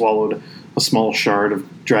have swallowed a small shard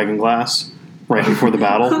of dragon glass right before the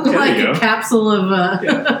battle, like a capsule of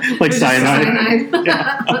like cyanide.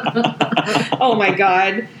 Oh my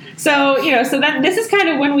God. So, so then this is kind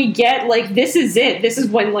of when we get, this is it. This is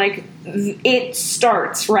when, it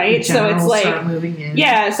starts, right? The so it's like start moving in.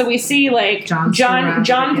 Yeah, so we see like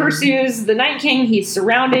John pursues the Night King. He's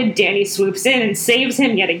surrounded. Dany swoops in and saves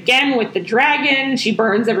him yet again with the dragon. She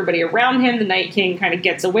burns everybody around him. The Night King kind of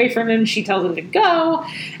gets away from him. She tells him to go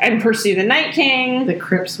and pursue the Night King. The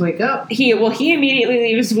Crypts wake up. He immediately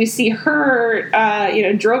leaves. We see her.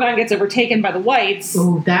 Drogon gets overtaken by the Whites.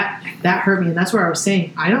 Oh, that hurt me, and that's where I was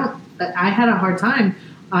saying I had a hard time.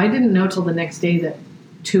 I didn't know till the next day that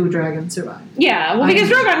 2 dragons survived. Yeah, well, because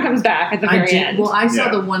Drogon comes back at the very end. Well, I saw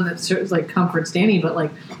the one that like comforts Dany, but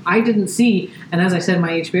like I didn't see. And as I said,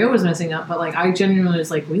 my HBO was messing up. But like I genuinely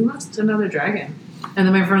was like, we lost another dragon, and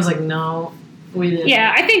then my friend was like, no, we didn't.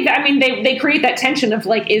 Yeah, I think that, I mean they create that tension of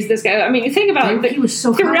like, is this guy? I mean, think about he was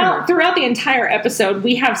so throughout the entire episode,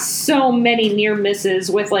 we have so many near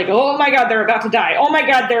misses with like, oh my god, they're about to die. Oh my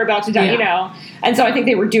god, they're about to die. Yeah. And so I think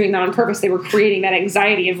they were doing that on purpose. They were creating that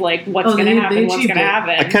anxiety of like, what's going to happen? What's going to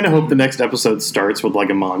happen? I kind of hope the next episode starts with like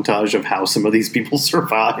a montage of how some of these people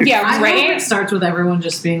survive. Yeah, I right. hope it starts with everyone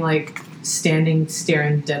just being like standing,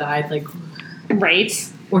 staring, dead-eyed, like right,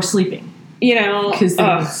 or sleeping. Because they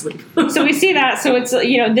don't sleep. So we see that. So it's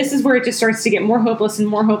this is where it just starts to get more hopeless and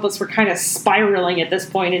more hopeless. We're kind of spiraling at this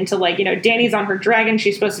point into like Dany's on her dragon.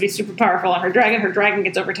 She's supposed to be super powerful on her dragon. Her dragon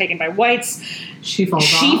gets overtaken by Whites. She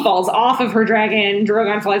falls off of her dragon.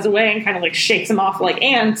 Drogon flies away and kind of like shakes him off like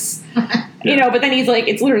ants. But then he's like,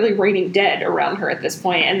 it's literally raining dead around her at this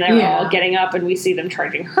point, and they're all getting up, and we see them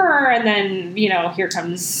charging her, and then here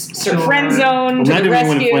comes Sir Friendzone to the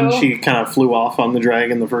rescue. When she kind of flew off on the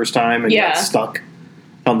dragon the first time and got stuck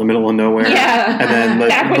out in the middle of nowhere. Yeah. And then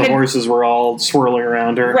the horses were all swirling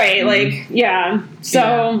around her. Right,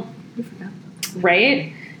 So,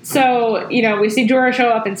 right? So, we see Jorah show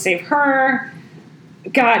up and save her.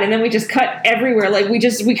 God, and then we just cut everywhere. Like we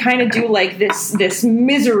kind of do like this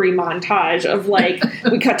misery montage of like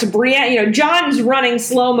we cut to Brienne. Jon's running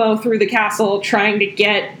slow mo through the castle trying to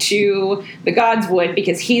get to the Godswood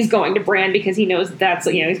because he's going to Bran because he knows that's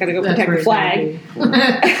he's got to go protect the flag.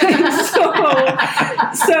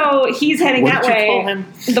 so he's heading that way. Call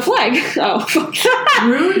him? The flag. Oh,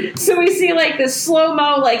 rude. So we see like this slow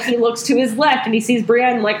mo, like he looks to his left and he sees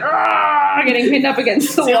Brienne like getting pinned up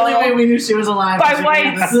against the wall. The only way we knew she was alive by Whites. And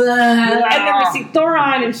then we see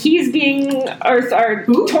Thoron, and he's being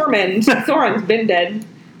Tormund. Thoron's been dead.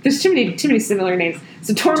 There's too many similar names.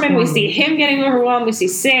 So Tormund, we see him getting overwhelmed. We see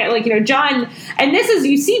Sam, Jon, and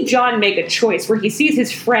you see Jon make a choice where he sees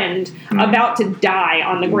his friend about to die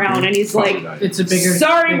on the ground, and he's like, "It's a bigger.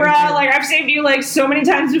 Sorry, bruh. Like I've saved you like so many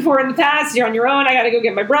times before in the past. You're on your own. I got to go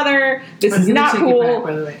get my brother. This is not cool." Back,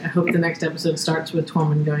 by the way, I hope the next episode starts with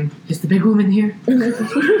Tormund going, "Is the big woman here?"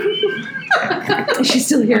 Is she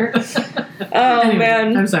still here? Oh anyway,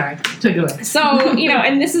 man, I'm sorry. Take it away. So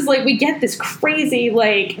and this is like we get this crazy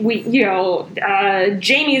like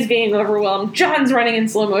Jaime's being overwhelmed. Jon's running in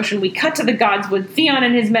slow motion. We cut to the Godswood. Theon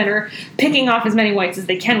and his men are picking off as many Whites as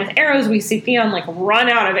they can with arrows. We see Theon like run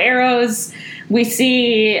out of arrows. We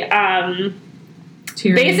see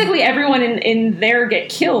basically everyone in there get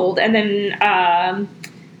killed, and then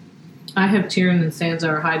I have Tyrion and Sansa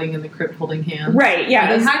are hiding in the crypt holding hands. Right?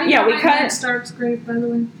 Yeah, we cut. Stark's grave, by the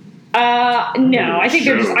way. No, I think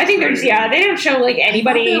they're just they don't show like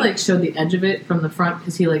anybody. They like showed the edge of it from the front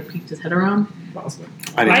because he like peeked his head around. Possibly.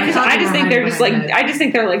 I just think they're just like I just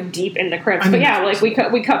think they're like deep in the crypts. But yeah, like we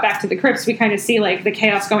cut back to the crypts. We kind of see like the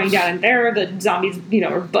chaos going down in there. The zombies,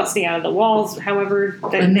 are busting out of the walls. However,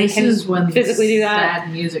 they can physically do that.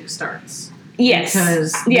 Sad music starts. Yes,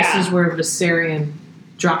 because this is where Viserion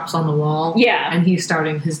drops on the wall. Yeah, and he's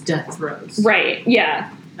starting his death throes. Right. Yeah.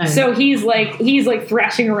 So he's like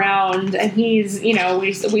thrashing around, and he's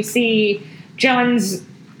we see Jon's.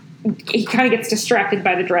 He kind of gets distracted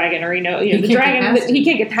by the dragon, or the dragon. He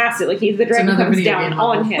can't get past it. Like the dragon comes down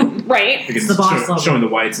on him, right? It's the boss level. Showing the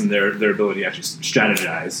Whites and their ability to actually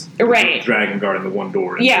strategize, right? The dragon guarding the one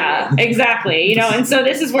door. Yeah, exactly. And so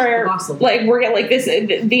this is where like we're getting like this.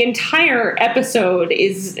 The entire episode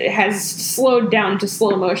has slowed down to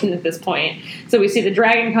slow motion at this point. So we see the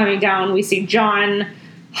dragon coming down. We see Jon.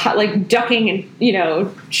 Like ducking and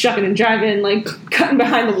shucking and jiving, like cutting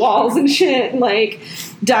behind the walls and shit, and like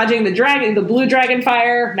dodging the blue dragon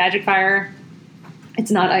fire, magic fire. It's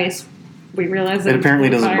not ice. We realize that it apparently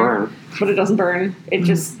doesn't burn, but it doesn't burn. It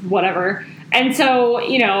just whatever. And so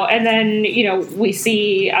and then we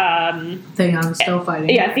see Theon still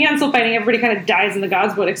fighting. Yeah, Theon's still fighting. Everybody kind of dies in the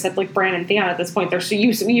Godswood except like Bran and Theon at this point.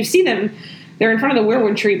 You see them. They're in front of the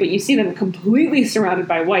weirwood tree, but you see them completely surrounded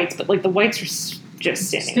by Whites. But like the Whites are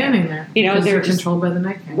just standing there. They're controlled by the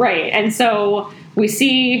Night King. Right. And so we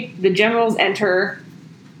see the generals enter,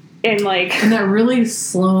 in like and that really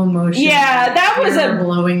slow motion. Yeah, that was hair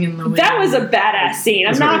blowing in the wind. That was a badass scene.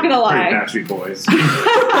 I'm not gonna lie. Backstreet Boys.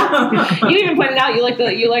 You even pointed out you like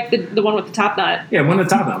the one with the top knot. Yeah, one of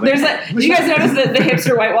the top knot. There's did you guys notice the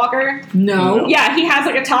hipster White Walker? No. Yeah, he has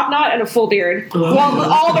like a top knot and a full beard. While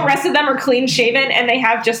all the rest of them are clean shaven and they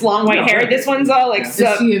have just long white hair. This one's all like. Is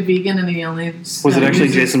he a vegan and he only was it actually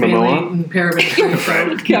Jason Momoa? And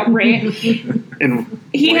paraben. Yeah, right. And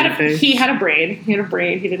he had a braid. He had a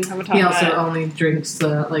braid. He didn't have a top knot. He also only drinks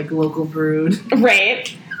the local brewed.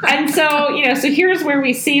 Right. And so, so here's where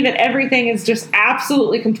we see that everything is just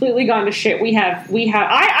absolutely completely gone to shit.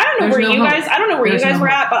 I don't know where you guys were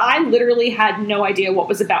at, but I literally had no idea what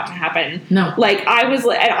was about to happen. No. Like I was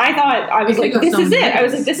like this is it. I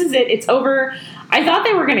was like, this is it. It's over. I thought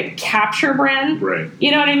they were going to capture Bran. Right.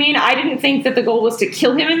 You know what I mean? I didn't think that the goal was to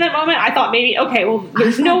kill him in that moment. I thought maybe, okay, well,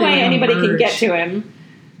 there's no way anybody can get to him.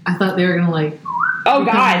 I thought they were going to oh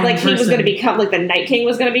God! Like he was going to become the Night King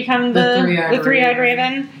was going to become the three-eyed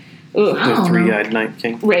raven. Ugh. The three-eyed Night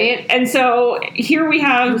King, right? And so here we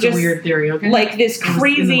have just a weird theory, okay? Like this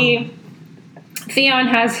crazy. Theon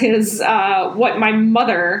has his what my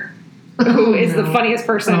mother, who is the funniest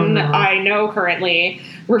person I know currently,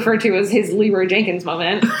 referred to as his Leroy Jenkins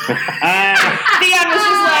moment. Theon was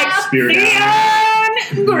just like Theon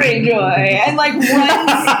Greyjoy and runs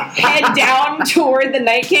head down toward the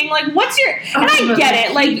Night King. What's your? And I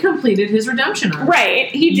get it. He completed his redemption arc.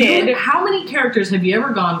 Right, he did. How many characters have you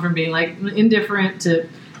ever gone from being indifferent to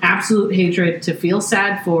absolute hatred to feel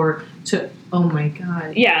sad for to oh my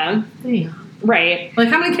God? Yeah. Theon. Right.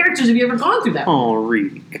 How many characters have you ever gone through that? Oh,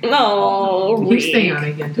 Reek. Oh, Reek. He's Theon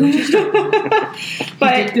again. Don't you start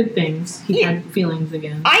But he did good things. He had feelings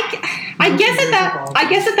again. I guess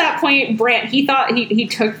at that point, Bran, he thought he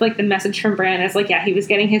took the message from Bran as he was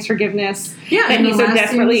getting his forgiveness that he so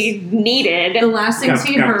desperately needed. The last things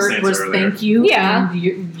he heard was thank you. Yeah.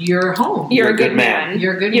 And you're home. You're a good man.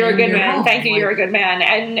 You're a good man. Home. Thank you. You're a good man.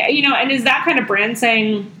 And and is that kind of Bran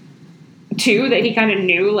saying too that he kind of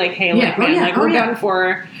knew hey we're done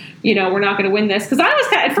for, we're not going to win this? Because I was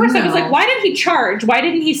at first I was like, why did he charge? Why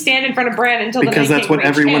didn't he stand in front of Bran until because the Night that's King what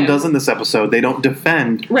everyone him? does in this episode. They don't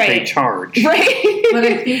defend, they charge. Right. But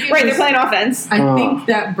I think they're playing offense. I think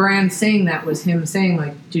that Bran saying that was him saying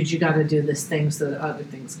dude, you got to do this thing so that other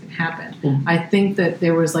things can happen. Mm-hmm. I think that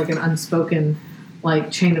there was an unspoken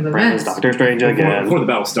chain of events. Doctor Strange again. Before the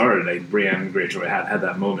battle started, Brienne Greyjoy had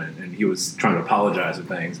that moment, and he was trying to apologize for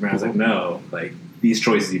things. Bran was like, no, these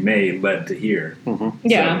choices he made led to here. Mm-hmm.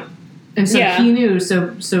 Yeah. And so he knew.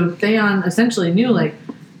 So Theon essentially knew,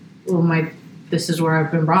 this is where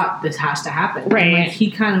I've been brought. This has to happen. Right. And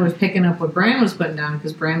he kind of was picking up what Bran was putting down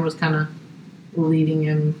because Bran was kind of leading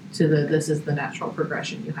him to this is the natural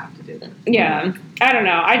progression you have to do. Yeah. I don't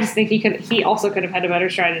know. I just think he also could have had a better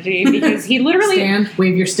strategy because he literally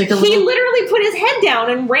wave your stick a little. He literally put his head down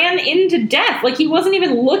and ran into Death. He wasn't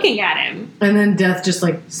even looking at him. And then Death just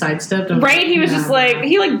sidestepped him. Right? He was just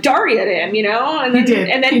he Daria'd him,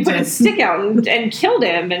 and then he put his stick out and killed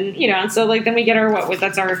him, and and so then we get our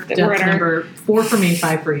that's our we're at number 4 for me,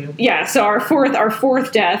 5 for you. Yeah, so our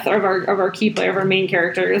fourth death of our key player, of our main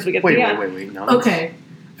character, as we get wait, no. Okay.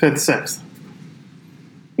 5th, 6th.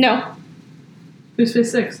 No. Who's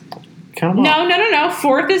 5th, 6th? Count them off. No.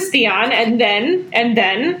 4th is Theon, and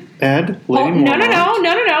then Ed, Lady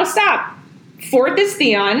Mormont. No, stop. 4th is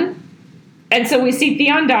Theon. And so we see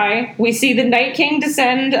Theon die. We see the Night King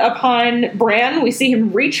descend upon Bran. We see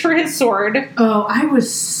him reach for his sword. Oh, I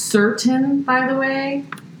was certain, by the way,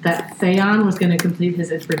 that Theon was going to complete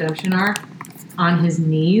his redemption arc on his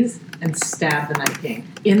knees and stab the Night King.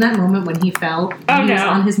 In that moment when he fell, and he was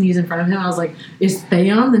on his knees in front of him, I was like, is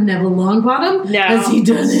Theon the Neville Longbottom? No. Has he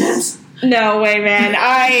done it? No way, man.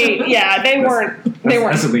 They weren't.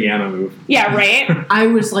 That's a Lyanna move. Yeah, right? I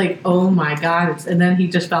was like, oh my God. And then he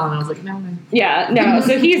just fell, and I was like, no. Yeah, no.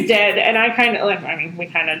 So he's dead, and I kind of, we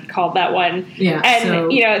kind of called that one. Yeah.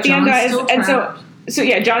 And, at the end, guys, and so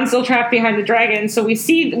yeah, Jon's still trapped behind the dragon. So we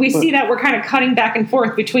see that we're kind of cutting back and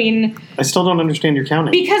forth between. I still don't understand your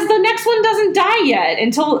counting because the next one doesn't die yet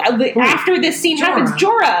until after this scene happens.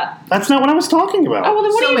 Jorah. That's not what I was talking about. Oh well,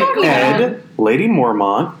 then what are you talking about? Ed, Lady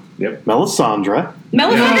Mormont, Melisandre's Melisandre.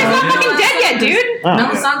 Not fucking dead yet, dude.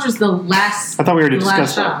 Melisandre's the last. I thought we already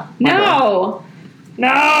discussed that.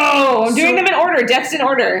 No, I'm doing them in order. Deaths in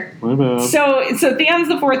order. So Theon's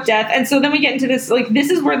the 4th death, and so then we get into this. This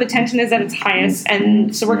is where the tension is at its highest,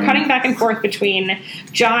 and so we're cutting back and forth between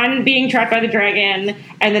Jon being trapped by the dragon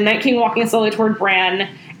and the Night King walking slowly toward Bran.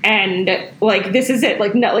 And like this is it.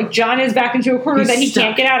 Like no, like John is back into a corner that he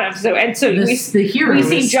can't get out of. So we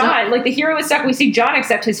see John, like the hero is stuck. We see John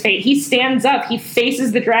accept his fate. He stands up. He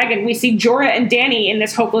faces the dragon. We see Jorah and Dany in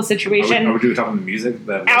this hopeless situation. Are we talking the music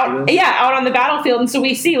out on the battlefield? And so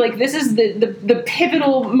we see like this is the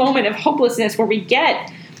pivotal moment of hopelessness where we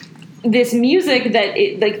get this music that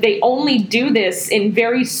they only do this in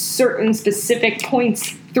very certain specific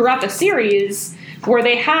points throughout the series where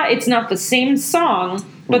it's not the same song.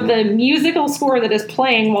 But the musical score that is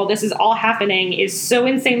playing while this is all happening is so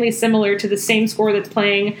insanely similar to the same score that's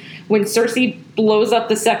playing when Cersei blows up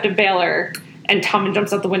the Sept of Baelor and Tommen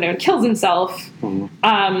jumps out the window and kills himself.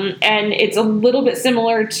 And it's a little bit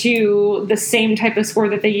similar to the same type of score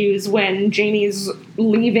that they use when Jaime's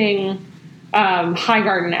leaving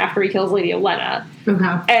Highgarden after he kills Lady Olenna.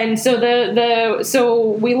 Okay. And so so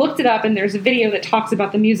we looked it up, and there's a video that talks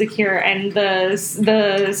about the music here, and the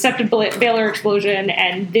Sept of Baelor explosion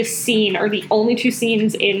and this scene are the only two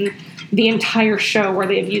scenes in the entire show where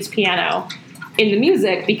they've used piano in the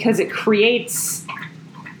music because it creates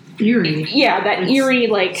eerie. Yeah, that eerie,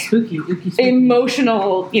 like spooky.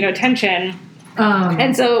 Emotional, tension.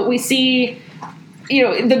 And so we see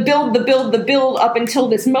the build up until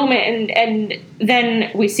this moment, and then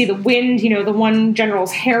we see the wind, the one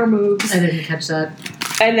general's hair moves. I didn't catch that.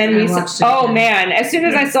 And then man, as soon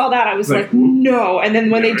as I saw that, I was like, no. And then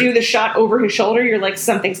when they do the shot over his shoulder, you're like,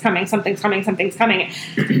 something's coming.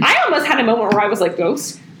 I almost had a moment where I was like,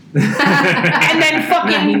 Ghost. And then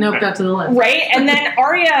fucking he noped out to the left, right? And then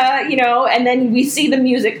Arya, and then we see the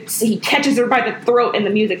music. He catches her by the throat, and the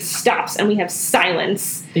music stops, and we have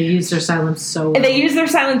silence. They use their silence so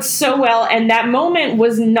well. And that moment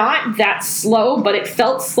was not that slow, but it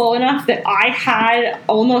felt slow enough that I had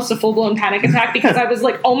almost a full-blown panic attack because I was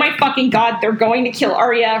like, oh my fucking god, they're going to kill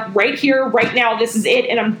Arya right here, right now. This is it,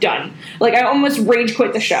 and I'm done. Like, I almost rage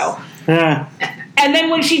quit the show. And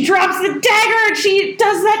then when she drops the dagger, she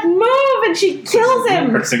does that move and she kills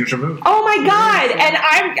him. Her signature move. Oh my god!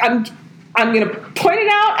 And I'm gonna point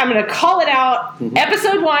it out. I'm gonna call it out. Mm-hmm.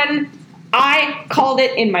 Episode 1, I called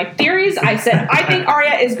it in my theories. I said I think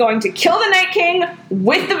Arya is going to kill the Night King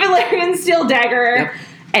with the Valyrian steel dagger,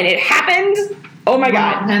 and it happened. Oh my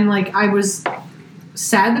god! And like I was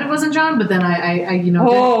sad that it wasn't Jon, but then I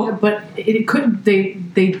but it couldn't. They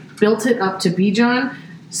built it up to be Jon.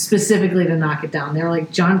 Specifically to knock it down. They were like,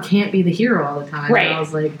 Jon can't be the hero all the time. Right. And I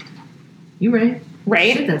was like, you right.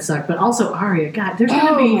 Shit, that sucked. But also, Arya, God, there's going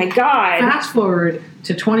to be... Oh, my God. Fast forward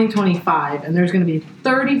to 2025, and there's going to be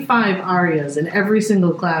 35 Aryas in every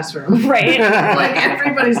single classroom. Right. Like,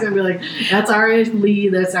 everybody's going to be like, that's Arya Lee,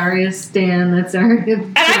 that's Arya Stan, that's Arya...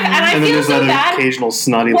 And I feel so bad. Occasional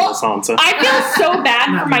snotty little Sansa. I feel so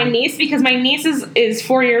bad for my niece, because my niece is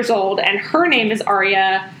 4 years old, and her name is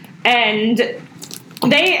Arya, and...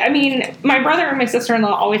 my brother and my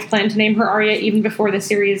sister-in-law always planned to name her Arya even before the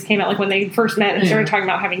series came out. Like, when they first met and started talking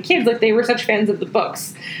about having kids, like, they were such fans of the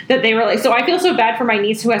books that they were like... So I feel so bad for my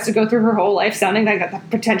niece who has to go through her whole life sounding like that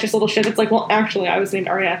pretentious little shit. It's like, well, actually, I was named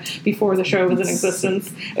Arya before the show was in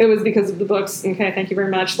existence. It was because of the books. Okay, thank you very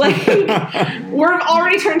much. Like, we've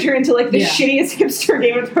already turned her into, like, the shittiest hipster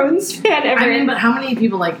Game of Thrones fan ever. I mean, but how many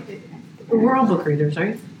people, like... We're all book readers,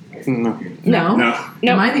 right? No.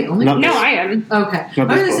 Am I the only one? No, I am. Okay. I was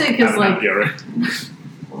going to say, because, like...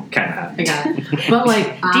 Kind of. I got it. But,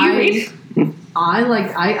 like, Do you read?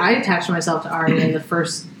 I attached myself to Arya in the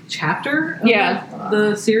first chapter of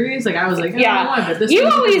the series. Like, I was like, I don't know why, but this... You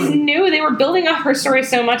always knew they were building up her story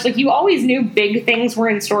so much. Like, you always knew big things were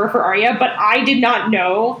in store for Arya, but I did not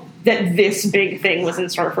know that this big thing was in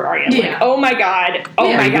store for Arya. Yeah. Like, oh my god. Oh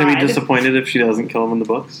my god. Are you going to be disappointed if she doesn't kill him in the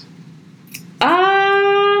books?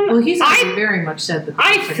 Well, he's very much said that the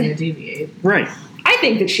books are going to deviate. Right. I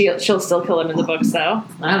think that she'll still kill him in the books, though.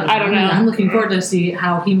 I don't know. I'm looking forward to see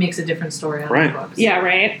how he makes a different story out of the books. Yeah,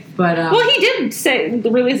 right. But well, he did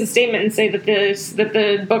release a statement and say that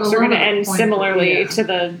the books are going to end similarly to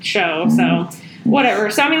the show. So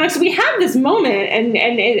whatever. So I mean, like, so we have this moment, and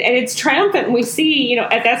it's triumphant. And we see,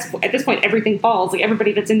 at this point, everything falls. Like,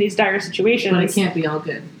 everybody that's in these dire situations. But it can't be all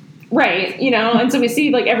good. Right, and so we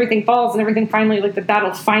see, like, everything falls and everything finally, like, the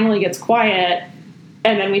battle finally gets quiet,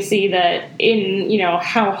 and then we see that in,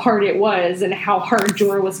 how hard it was and how hard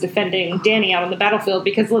Jorah was defending Dany out on the battlefield,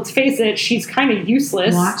 because let's face it, she's kind of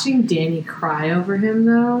useless. Watching Dany cry over him,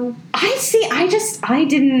 though... I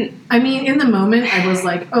didn't... I mean, in the moment, I was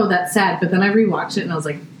like, oh, that's sad, but then I rewatched it and I was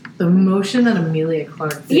like, the emotion that Emilia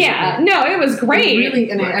Clarke did. Yeah, no, it was great. It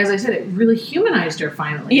really, and as I said, it really humanized her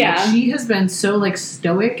finally. Yeah. Like, she has been so, like,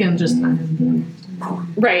 stoic and just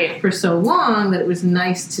right for so long that it was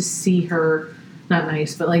nice to see her not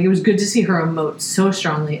nice, but like it was good to see her emote so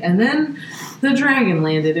strongly. And then the dragon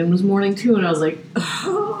landed and was mourning too, and I was like,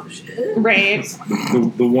 oh shit. Right.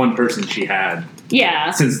 The one person she had.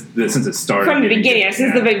 Yeah. Since it started. From the beginning,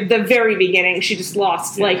 since the very beginning, she just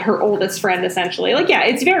lost like her oldest friend essentially. Like, yeah,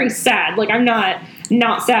 it's very sad. Like, I'm not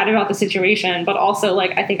sad about the situation, but also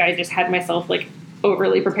like I think I just had myself like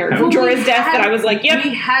overly prepared for Jorah's death that I was like, yep,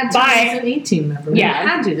 we had to bye. as an A-team member. We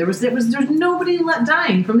had to. There's nobody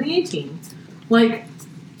dying from the A-team. Like,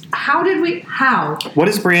 how? What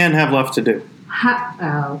does Brienne have left to do?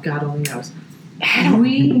 Oh, God only knows.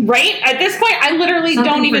 Right? At this point, I literally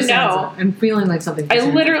don't even know. I'm feeling like something. I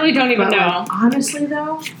literally don't even know. Like, honestly,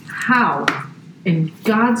 though, how in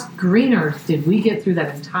God's green earth did we get through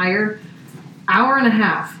that entire hour and a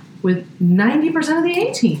half with 90% of the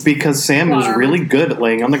A-team? Because Sam was really good at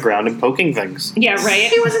laying on the ground and poking things. Yeah,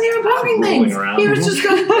 right? He wasn't even poking things. Around. He was just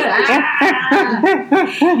going,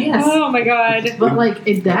 yes. Oh, my God. But, like,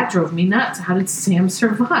 that drove me nuts. How did Sam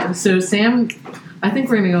survive? So, Sam, I think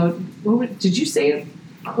we're going to go, did you say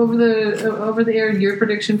over the air your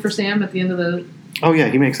prediction for Sam at the end of the... Oh, yeah,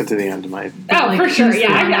 he makes it to the end tonight. For sure,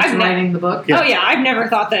 yeah. I'm writing the book. Yeah. Oh, yeah, I've never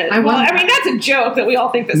thought that. I mean, that's a joke that we all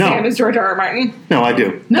think that Sam is George R. R. Martin. No, I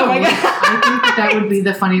do. No, I think that would be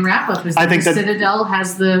the funny wrap-up. I think the Citadel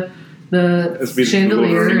has the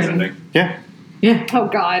chandelier. Yeah. Oh,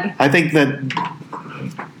 God. I think that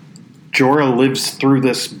Jorah lives through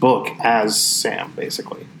this book as Sam,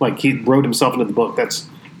 basically. Like, he wrote himself into the book. That's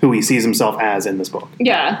who he sees himself as in this book.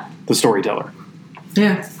 Yeah. The storyteller.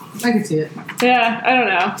 Yeah. I can see it. Yeah, I don't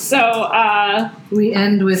know. So, we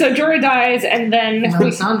end with... So Jorah dies, and then...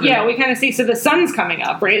 we kind of see... So the sun's coming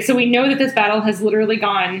up, right? So we know that this battle has literally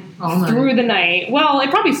gone through the night. Well, it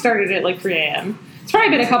probably started at, like, 3 a.m. It's probably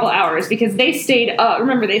been a couple hours, because they stayed up...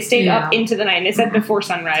 Remember, they stayed up into the night, and they said before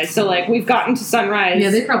sunrise. So, like, we've gotten to sunrise... Yeah,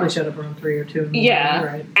 they probably showed up around 3 or 2. Yeah.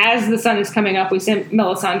 Right. As the sun is coming up, we see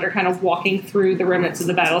Melisandre kind of walking through the remnants of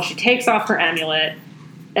the battle. She takes off her amulet,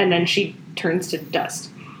 and then she turns to dust.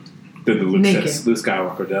 Did the Luke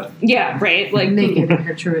Skywalker death? Yeah, right. Like naked in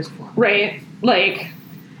her truest form. Right. Like,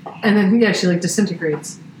 and then she like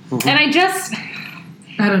disintegrates. Mm-hmm. And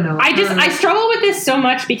I don't know. I struggle with this so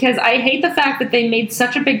much because I hate the fact that they made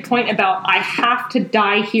such a big point about I have to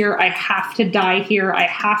die here, I have to die here, I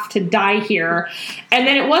have to die here. And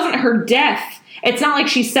then it wasn't her death. It's not like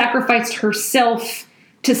she sacrificed herself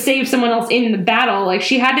to save someone else in the battle. Like,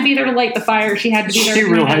 she had to be there to light the fire. She had to be there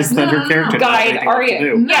to realized that her character guide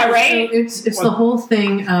Arya. Yeah, right? So it's the whole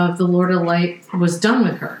thing of the Lord of Light was done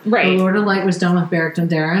with her. Right. The Lord of Light was done with Beric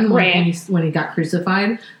Dondarrion when he got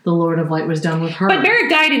crucified. The Lord of Light was done with her. But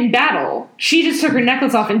Beric died in battle. She just took her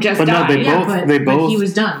necklace off and just died. But he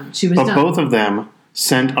was done. She was done. But both of them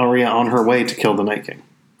sent Arya on her way to kill the Night King.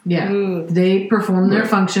 Yeah. Ooh. They performed their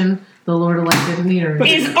function. The Lord of Light didn't need her.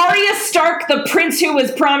 Is Arya Stark the prince who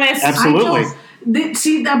was promised? Absolutely.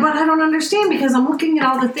 But I don't understand because I'm looking at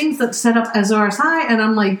all the things that set up Azor Ahai, and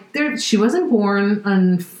I'm like, she wasn't born,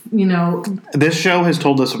 and This show has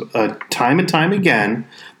told us time and time again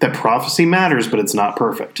that prophecy matters, but it's not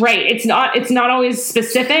perfect. Right. It's not always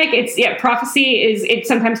specific. Prophecy it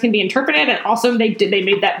sometimes can be interpreted, and also they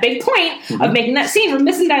made that big point of making that scene where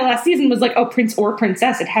Missandei last season was like, oh, prince or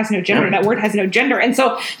princess, it has no gender. That word has no gender, and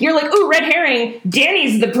so you're like, ooh, red herring.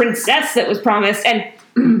 Dany's the princess that was promised, and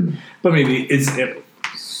but maybe it's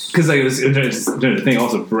because I was doing the thing.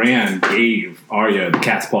 Also, Bran gave Arya the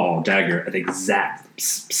cat's paw dagger at the exact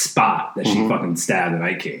spot that she fucking stabbed the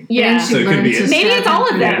Night King. Yeah, so it could be. Maybe it's all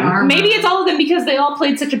of them. Maybe it's all of them because they all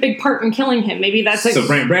played such a big part in killing him. Maybe that's so.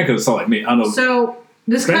 Bran could have saw like me. I don't know. So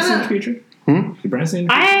this kind of future. Did Bran see in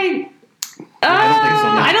the future?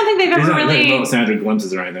 I don't think they've ever really. Melisandre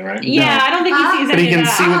glimpses or anything, right? Yeah, I don't think he sees any of that. But he can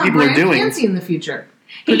see what people are doing. Bran can see in the future.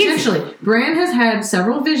 Potentially. Bran has had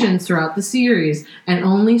several visions throughout the series, and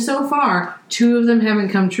only so far, 2 of them haven't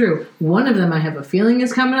come true. One of them I have a feeling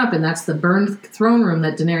is coming up, and that's the burned throne room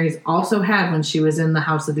that Daenerys also had when she was in the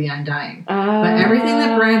House of the Undying. But everything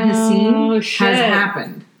that Bran has seen has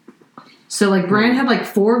happened. So, like, Bran had, like,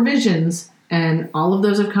 4 visions, and all of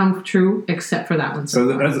those have come true except for that one.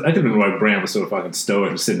 So I didn't know why Bran was so fucking stoic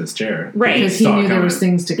and sit in his chair. Right. Because he knew there was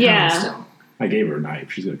things to come still. I gave her a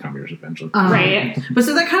knife. She's going to come here eventually. Right. But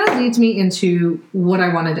so that kind of leads me into what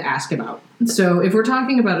I wanted to ask about. So if we're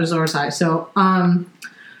talking about Azor Ahai, so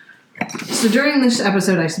during this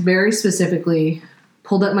episode, I very specifically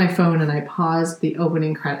pulled up my phone and I paused the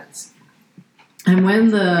opening credits. And when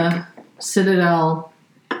the Citadel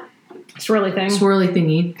swirly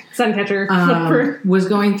thingy Suncatcher was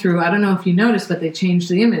going through, I don't know if you noticed, but they changed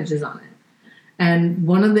the images on it. And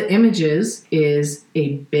one of the images is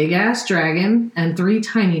a big-ass dragon and 3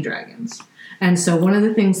 tiny dragons. And so one of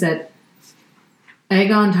the things that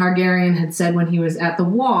Aegon Targaryen had said when he was at the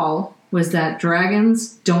Wall was that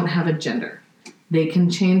dragons don't have a gender. They can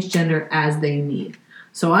change gender as they need.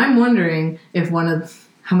 So I'm wondering if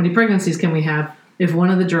how many pregnancies can we have if one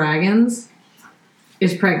of the dragons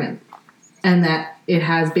is pregnant and that it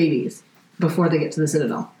has babies before they get to the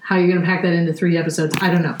Citadel. How are you going to pack that into 3 episodes? I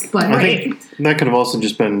don't know. But I think that could have also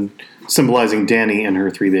just been symbolizing Dany and her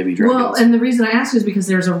 3 baby dragons. Well, and the reason I ask is because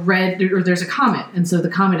there's a comet, and so the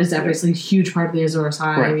comet is obviously a huge part of the Azor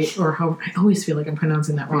Ahai, or how I always feel like I'm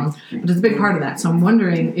pronouncing that wrong, but it's a big part of that. So I'm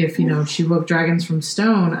wondering if she woke dragons from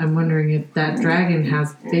stone. I'm wondering if that dragon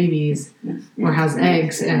has babies or has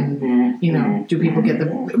eggs, and do people get the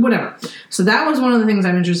whatever? So that was one of the things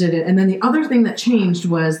I'm interested in. And then the other thing that changed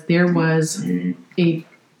was there was a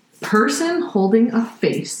person holding a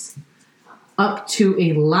face up to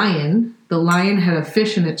a lion. The lion had a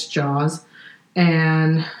fish in its jaws,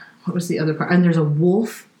 and what was the other part? And there's a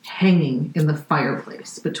wolf hanging in the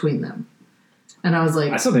fireplace between them. And I was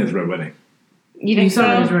like, I still think it's Red Wedding. You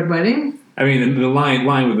thought it was Red Wedding? I mean, the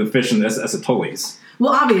lion with the fish, and that's a Tully's.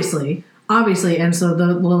 Well, obviously, and so the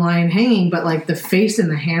lion hanging, but like the face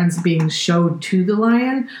and the hands being showed to the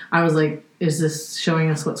lion, I was like, is this showing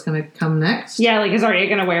us what's going to come next? Yeah, like is Arya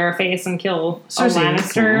going to wear a face and kill Cersei. A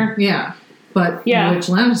Lannister? Yeah. But which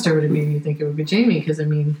Lannister would it be? You think it would be Jaime? Because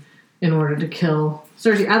in order to kill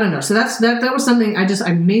Cersei, I don't know. So that was something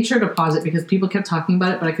I made sure to pause it because people kept talking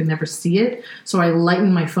about it, but I could never see it. So I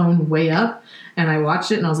lightened my phone way up and I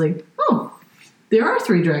watched it, and I was like, oh, there are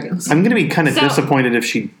 3 dragons. I'm going to be kind of disappointed if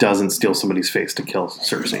she doesn't steal somebody's face to kill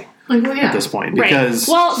Cersei at this point, because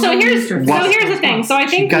here's the thing. So I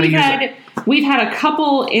think we've had a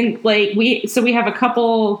couple we have a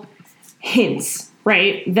couple hints,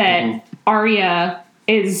 right, that Arya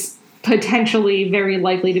is potentially very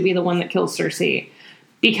likely to be the one that kills Cersei,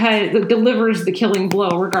 because it delivers the killing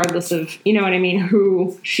blow regardless of,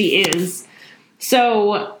 who she is.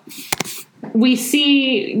 So we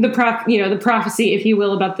see the prophecy, if you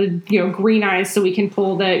will, about the green eyes, so we can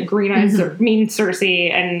pull the green eyes mean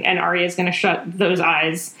Cersei, and Arya is going to shut those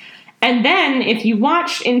eyes. And then if you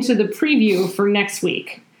watch into the preview for next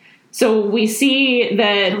week, so we see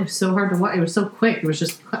that... It was so hard to watch. It was so quick. It was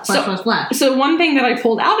just flash. So one thing that I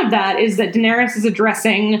pulled out of that is that Daenerys is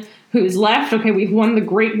addressing who's left. Okay, we've won the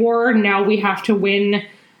Great War. Now we have to win...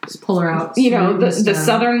 Just pull her out. The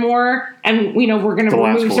Southern War. And, we're going to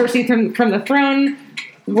remove Cersei from the throne.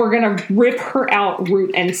 We're going to rip her out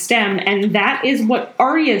root and stem. And that is what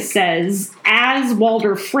Arya says as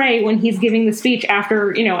Walder Frey when he's giving the speech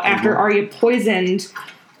after Arya poisoned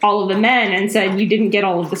all of the men and said, you didn't get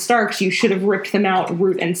all of the Starks, you should have ripped them out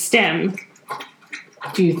root and stem.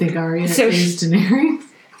 Do you think Arya is Daenerys?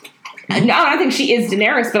 No, I don't think she is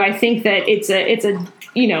Daenerys, but I think that it's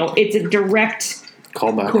a direct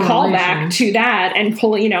callback to that,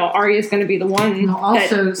 and Arya's going to be the one.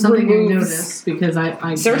 Also, that something I noticed, because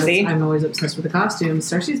Cersei. I'm always obsessed with the costumes.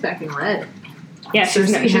 Cersei's back in red. Yeah,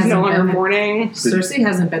 she's no longer mourning. Cersei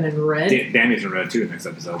hasn't been in red. Dany's in red too next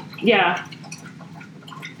episode. Yeah.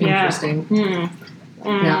 Interesting. Yeah,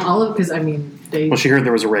 because she heard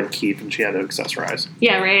there was a red keep and she had to accessorize.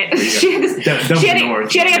 Yeah, right. she had to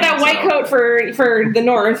get that white coat for the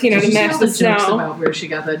north, to match the snow. Jokes about where she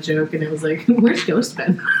got that joke, and it was like, where's Ghost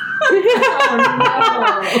been?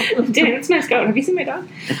 Damn, it's a nice coat. Have you seen my dog?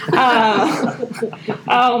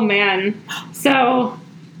 Oh man. So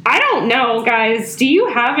I don't know, guys. Do you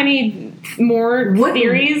have any more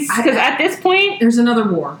theories? Because at this point, there's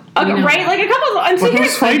another war. Okay, right? Like a couple.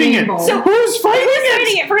 Who's fighting it? So who's fighting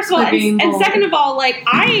it? First of all, and second of all, like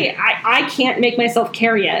I can't make myself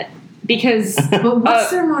care yet because. But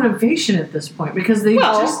what's their motivation at this point? Because they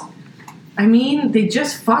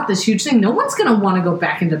just fought this huge thing. No one's going to want to go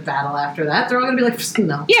back into battle after that. They're all going to be like,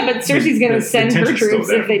 no. Yeah, but Cersei's going to send her troops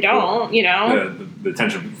if they don't, The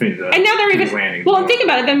tension between the... And now they're even... Well, and think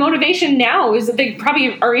about it. The motivation now is that they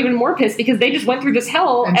probably are even more pissed because they just went through this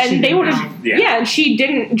hell and they would have... Yeah, and she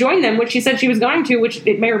didn't join them, which she said she was going to, which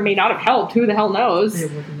it may or may not have helped. Who the hell knows?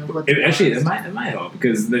 It might help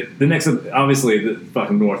because the next... Obviously, the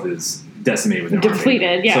fucking North is decimated with their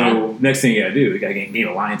depleted, army. Yeah. So next thing you gotta do, you gotta gain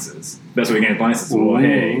alliances. Best way to gain alliances is, well,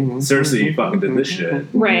 hey, Cersei fucking did this shit.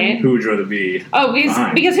 Right. Who would you rather be? Oh,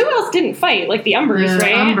 because who else didn't fight? Like the Umbers,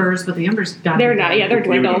 right? Umbers, but the Umbers got... They're not, they're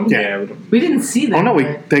dwindled. Yeah. We didn't see them. Oh,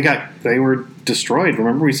 no, they were destroyed.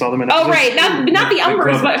 Remember, we saw them in episode. Oh, right. Not the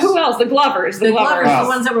Umbers, but who else? The Glovers. The Glovers. The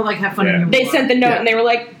ones that were like, have fun in your They sent the note and they were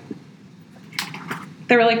like,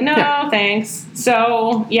 no, thanks.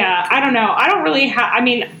 So, yeah, I don't know. I don't really have...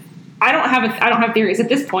 I don't have theories at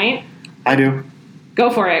this point. I do. Go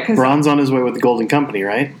for it. Bron's on his way with the Golden Company,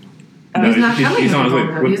 right? He's not coming. He's on his way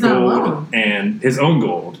with He's not gold alone. and his own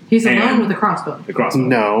gold. He's and alone with the crossbow. the crossbow.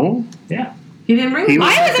 No. Yeah. He didn't bring. He was I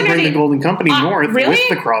was supposed to under bring the- the Golden Company north really? with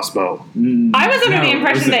the crossbow. I was under No, the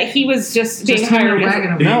impression listen. that he was just being Just him and hired. a as-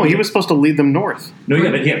 wagon of No, he was supposed to lead them north. No, he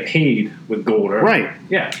got paid with gold. Right.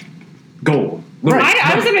 Yeah. Gold. Right.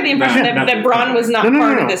 I was under the impression that Braun was not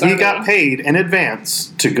part of this He army. got paid in advance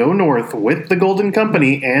to go north with the Golden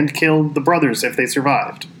Company and kill the brothers if they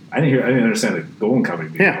survived. I didn't understand the Golden Company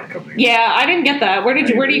being Yeah. one company. Yeah, I didn't get that. Where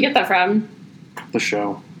do you get that from? The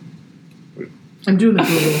show. I'm doing the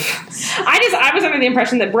Google. I was under the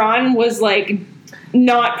impression that Braun was like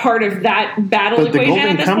not part of that battle But the equation Golden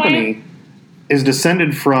at this Company point. is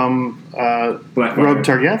descended from Blackfire. Rogue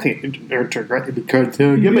Targaryen. Or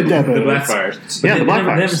The Blackfires. But Yeah, the they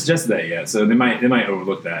Blackfires. haven't suggested that yet, so they might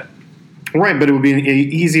overlook that. Right, but it would be an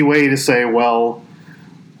easy way to say, well,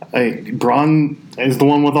 Braun is the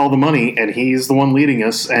one with all the money, and he's the one leading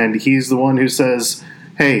us, and he's the one who says,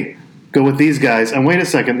 hey, go with these guys. And wait a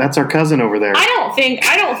second, that's our cousin over there. I don't think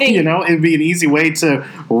You know, it'd be an easy way to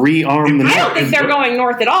rearm the I don't North. think they're going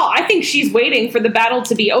north at all. I think she's waiting for the battle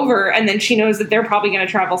to be over, and then she knows that they're probably going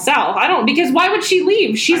to travel south. Because why would she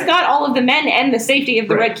leave? She's got all of the men and the safety of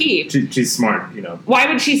the Right. Red Keep. She's smart, you know.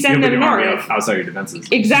 Why would she send You don't them bring an army north? outside your defenses.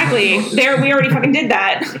 Exactly. We already fucking did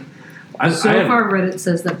that. So far, Reddit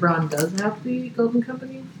says that Braun does have the Golden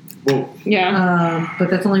Company, Well, Yeah.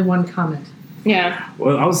 but that's only one comment. Yeah.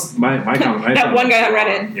 well, I was my comment. That one guy on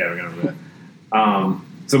Reddit. Yeah, we're gonna Reddit.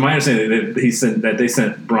 So my understanding that they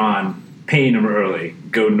sent Braun, paying him early,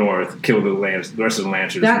 go north, kill the rest of the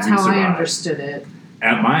Lancers. That's and how I survive. understood it.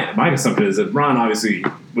 And my assumption is that Braun obviously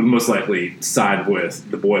would most likely side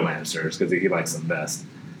with the boy Lancers because he likes them best,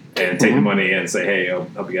 and take the money and say, "Hey, I'll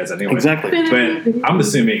help you guys anyway." Exactly. But I'm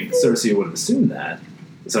assuming Cersei would have assumed that,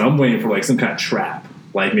 so I'm waiting for like some kind of trap,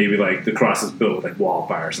 like maybe like the cross is built with like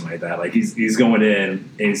wildfire or something like that. Like he's going in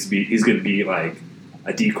and he's going to be like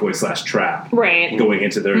a decoy / trap Right. going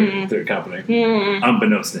into their company,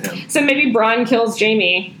 unbeknownst to him. So maybe Braun kills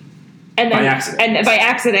Jamie, and then By accident.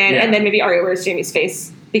 and Yeah. then maybe Arya wears Jamie's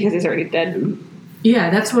face because he's already dead.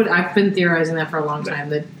 Yeah, that's what I've been theorizing that for a long time.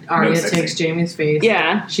 That Arya sexy. takes Jaime's face.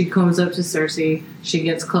 Yeah. She comes up to Cersei. She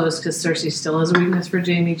gets close because Cersei still has a weakness for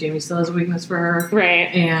Jaime. Jaime still has a weakness for her.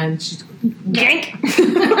 Right. And she's Yank.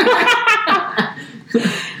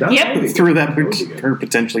 That's Yep. really Through that good. That was her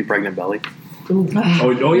potentially pregnant belly. ooh.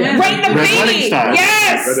 Oh yeah. Right in the Red wedding baby. style.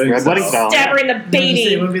 Yes. Red wedding style. Stab her in the It would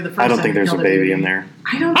baby. be the first I don't time think there's a killed baby in there.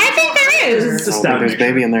 I don't. I think there is. I don't think there's a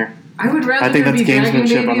baby in there. I would rather I think there that's be dragon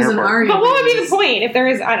gamesmanship on babies her than part. Arya. But what would be the babies. point if there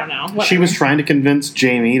is? I don't know. She Whatever. was trying to convince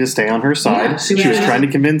Jaime to stay on her side. Yeah, she she was was. trying to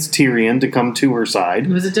convince Tyrion to come to her It side.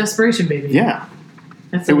 was a desperation baby. Yeah.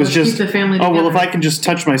 That's It was let's just, keep the family oh, well, if together. I can just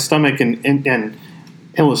touch my stomach and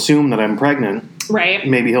he'll assume that I'm pregnant, Right.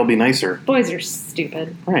 maybe he'll be nicer. Boys are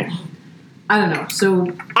stupid. Right. I don't know.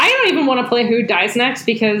 So I don't even want to play who dies next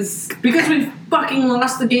because because we fucking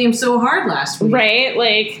lost the game so hard last week. right,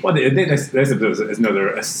 like Well, next episode is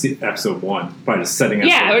another episode 1, probably just setting up.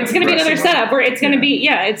 yeah, it's going to be the another rest of setup where it's going to be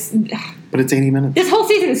it's But it's 80 minutes. this whole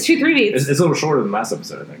season is 2-3 beats. It's a little shorter than last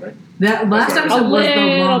episode, I think, right? That last That's episode was the a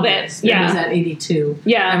little longest. bit, yeah. It was at 82.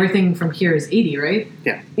 Yeah. Everything from here is 80, right?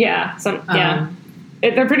 Yeah, Um,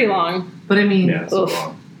 they're pretty long. But I mean, Yeah, so Oof.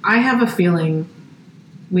 long. I have a feeling.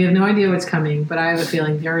 We have no idea what's coming, but I have a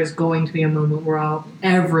feeling there is going to be a moment where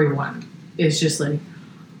everyone is just like,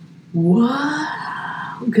 "What?"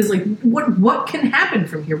 Because like, what can happen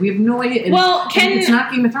from here? We have no idea. And Well, it's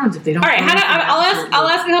not Game of Thrones if they don't. All right, follow through. I'll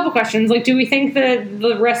ask a couple questions. Like, do we think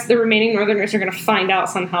the remaining Northerners are going to find out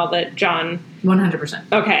somehow that John? 100%.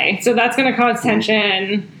 Okay, so that's going to cause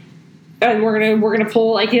tension, and we're gonna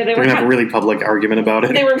pull like they They're were going to have a really public argument about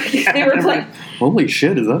it. they were playing Holy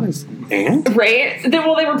shit, is that his aunt? right. They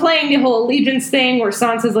were playing the whole allegiance thing where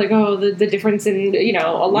Sansa's like, oh, the difference in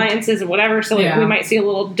alliances and whatever. So like Yeah. we might see a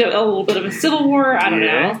little bit of a civil war. I don't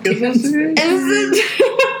know.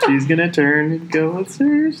 She's going to turn and go with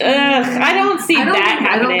Cersei. I don't see I don't that think,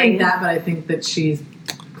 I happening. don't think that, but I think that she's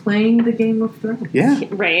playing the Game of Thrones. Yeah.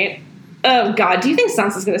 Right. Oh God, do you think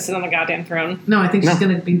Sansa's gonna sit on the goddamn throne? No, I think she's No.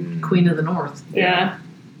 going to be Queen of the North. Yeah.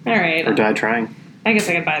 All right. Or die trying. I guess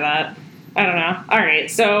I could buy that. I don't know. All right.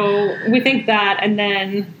 So we think that, and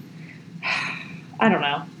then I don't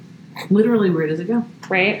know. Literally, where does it go?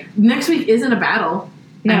 Right? Next week isn't a battle.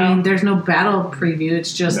 No. I mean, there's no battle preview.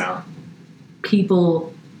 It's just No.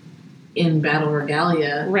 people in Battle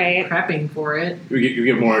Regalia, Right. prepping for it. You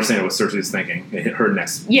get more understanding what Cersei's thinking. Her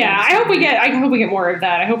next. Yeah, I hope we get more of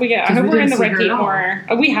that. I hope we're in the Red Keep more.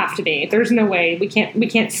 We have to be. There's no way we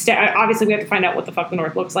can't stay. Obviously, we have to find out what the fuck the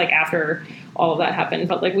North looks like after all of that happened.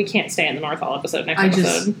 But like, we can't stay in the North all episode next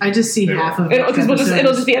episode. I just see half of it because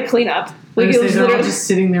it'll just be a cleanup. Like they're all just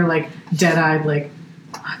sitting there like dead eyed, like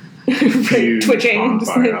twitching,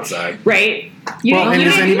 bonfire outside. Right.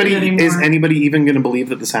 Is anybody even going to believe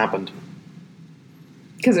that this happened?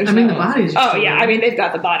 Because the bodies. Oh yeah, I mean they've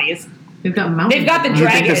got the bodies. They've got mountains. They've got the Do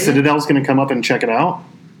dragon. you think the Citadel's going to come up and check it out?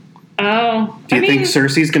 Oh. Do you think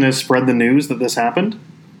Cersei's going to spread the news that this happened?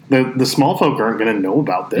 The small folk aren't going to know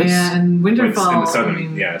about this. Yeah, and Winterfell. In the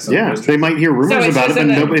southern, they might hear rumors about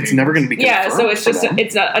it, but it's never going to be confirmed. Yeah, so it's just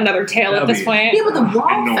another tale at this point. Yeah, but the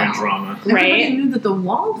wall fell. Drama. Everybody knew that the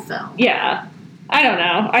wall fell. Yeah. I don't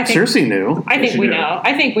know. I think Cersei knew. I think we know.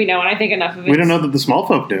 I think we know, and I think enough of it. We don't know that the small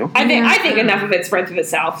folk knew. I think enough of it spread through the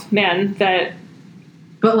South, man.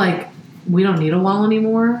 But like, we don't need a wall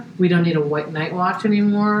anymore. We don't need a White Night Watch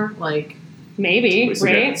anymore. Like, maybe,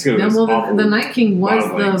 right? The Night King was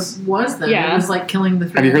them. Yeah. It was like killing the.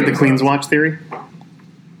 Have you heard the Queen's Watch theory?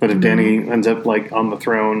 But if Dany ends up like on the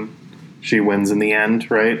throne, she wins in the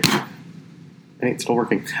end, right? Hey, it's still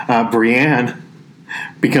working. Brienne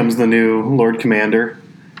becomes the new Lord Commander,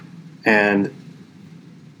 and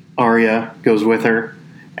Arya goes with her,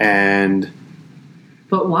 and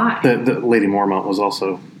but why? The Lady Mormont was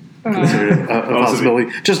also considered a possibility.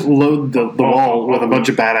 Just load the wall with a bunch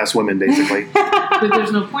of badass women, basically. But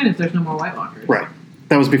there's no point if there's no more White Walkers. Right.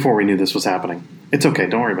 That was before we knew this was happening. It's okay.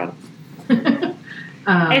 Don't worry about it.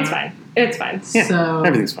 It's fine. It's fine. Yeah, so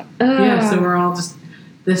everything's fine. So we're all just.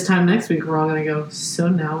 This time next week, we're all going to go, so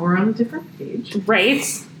now we're on a different page. Right.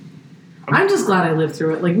 I'm just glad I lived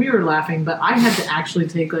through it. Like, we were laughing, but I had to actually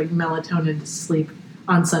take, like, melatonin to sleep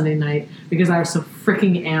on Sunday night because I was so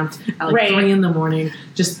freaking amped at, like, 3 in the morning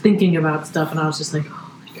just thinking about stuff, and I was just like,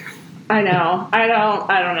 oh, my God. I know. I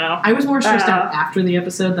don't know. I was more stressed out after the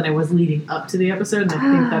episode than I was leading up to the episode, and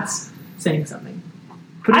I think that's saying something.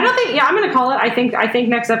 I'm going to call it. I think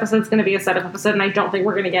next episode's going to be a setup episode, and I don't think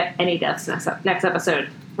we're going to get any deaths next episode.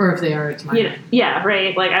 Or if they are, it's mine. Yeah,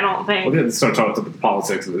 right. Like, I don't think. Well, they start talking about the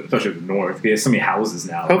politics, especially the North. They have so many houses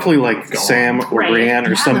now. Hopefully, like Sam or Brienne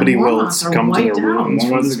or somebody will come to their rooms.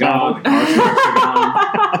 One's gone. There's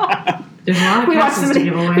a lot of castles to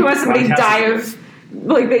give away. We want somebody to die of,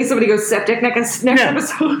 like, somebody goes septic next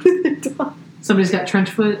episode. Somebody's got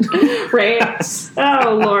trench foot. Right.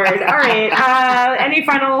 Oh, Lord. All right. Any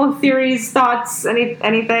final theories, thoughts,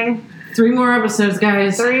 anything? 3 more episodes,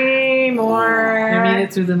 guys. 3 more. I made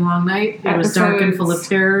it through the long night. It was dark and full of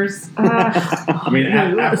terrors. I mean,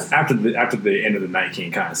 after the end of the Night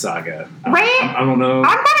King kind of saga, right? I don't know.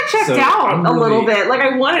 I'm kind of checked out a little bit. Like,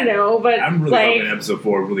 I want to know, but I'm really hoping episode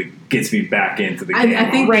 4 really gets me back into the game.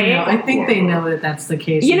 I think they know that that's the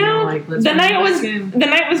case. You know, like, the night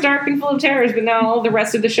was dark and full of terrors, but now the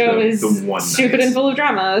rest of the show is stupid and full of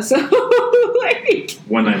drama. So, like,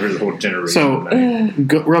 one night for the whole generation. So,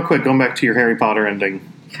 real quick, going back to your Harry Potter ending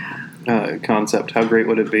concept, how great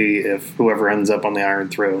would it be if whoever ends up on the Iron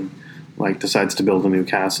Throne, like, decides to build a new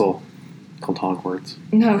castle called Hogwarts?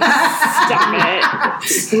 No, stop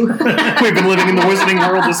it. We've been living in the wizarding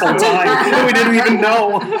world this whole time, and we didn't even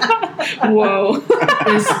know. Whoa.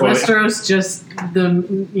 Is Westeros just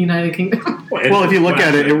the United Kingdom? Well, if you look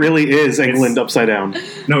at it, it really is England upside down.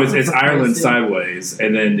 No, it's Ireland sideways,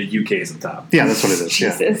 and then the UK is on top. Yeah, that's what it is.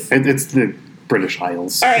 Jesus. Yeah. It's the British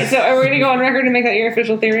Isles. All right, so are we going to go on record and make that your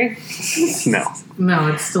official theory? No. No,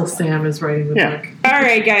 it's still Sam is writing the book. All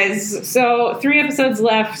right, guys. So 3 episodes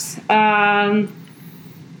left. I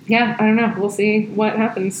don't know. We'll see what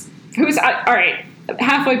happens. All right.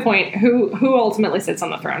 Halfway point. Who ultimately sits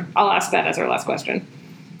on the throne? I'll ask that as our last question.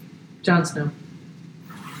 Jon Snow.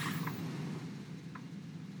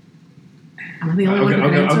 Am I the only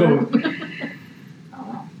one who can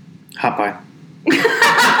answer? Hot pie.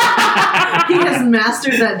 He has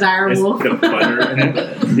mastered that dire wolf. The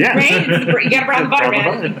butter. Yeah. Right? You gotta brown the butter,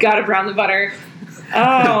 man. You gotta brown the butter.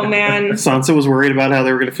 Oh, man. Sansa was worried about how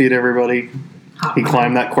they were going to feed everybody. He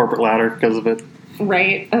climbed that corporate ladder because of it.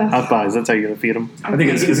 Right. Hot pies, that's how you're going to feed them. I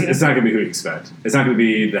think it's not going to be who you expect. It's not going to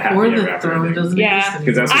be the happy ever after. Or the throne doesn't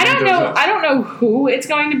exist. I don't know who it's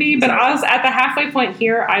going to be, but I was at the halfway point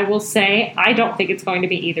here. I will say I don't think it's going to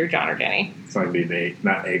be either Jon or Dany. It's going to be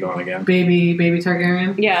not Aegon again. Baby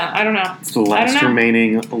Targaryen. Yeah, I don't know. It's the last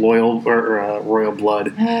remaining loyal or royal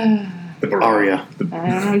blood. Arya. I don't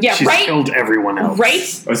know. Yeah, She's killed everyone else. Right?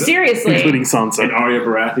 Seriously. Including Sansa. And Arya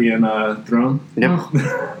Baratheon throne? Yep.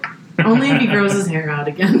 Only if he grows his hair out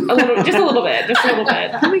again. Just a little bit.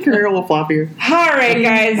 Make your hair a little floppier. All right,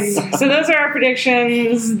 guys. So those are our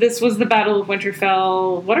predictions. This was the Battle of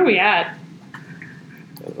Winterfell. What are we at?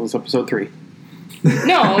 That was episode 3.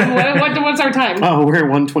 No, what's our time? Oh, we're at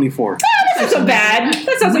 124. That's not so bad.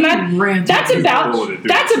 That's not so bad.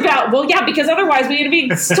 That's about. Well, yeah, because otherwise we'd be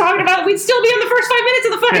talking about. We'd still be on the first 5 minutes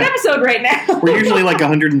of the fucking episode right now. We're usually like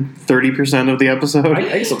 130% of the episode. I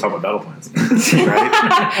can still talk about battle plans.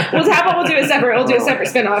 Right? Well, how about we'll do a separate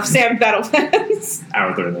spin-off, Sam's Battle Plans.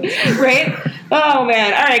 Hour 30 minutes. Right? Oh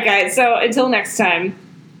man. All right, guys. So until next time.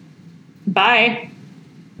 Bye.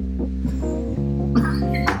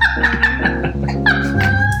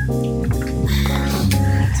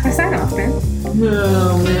 It's my sign off, man.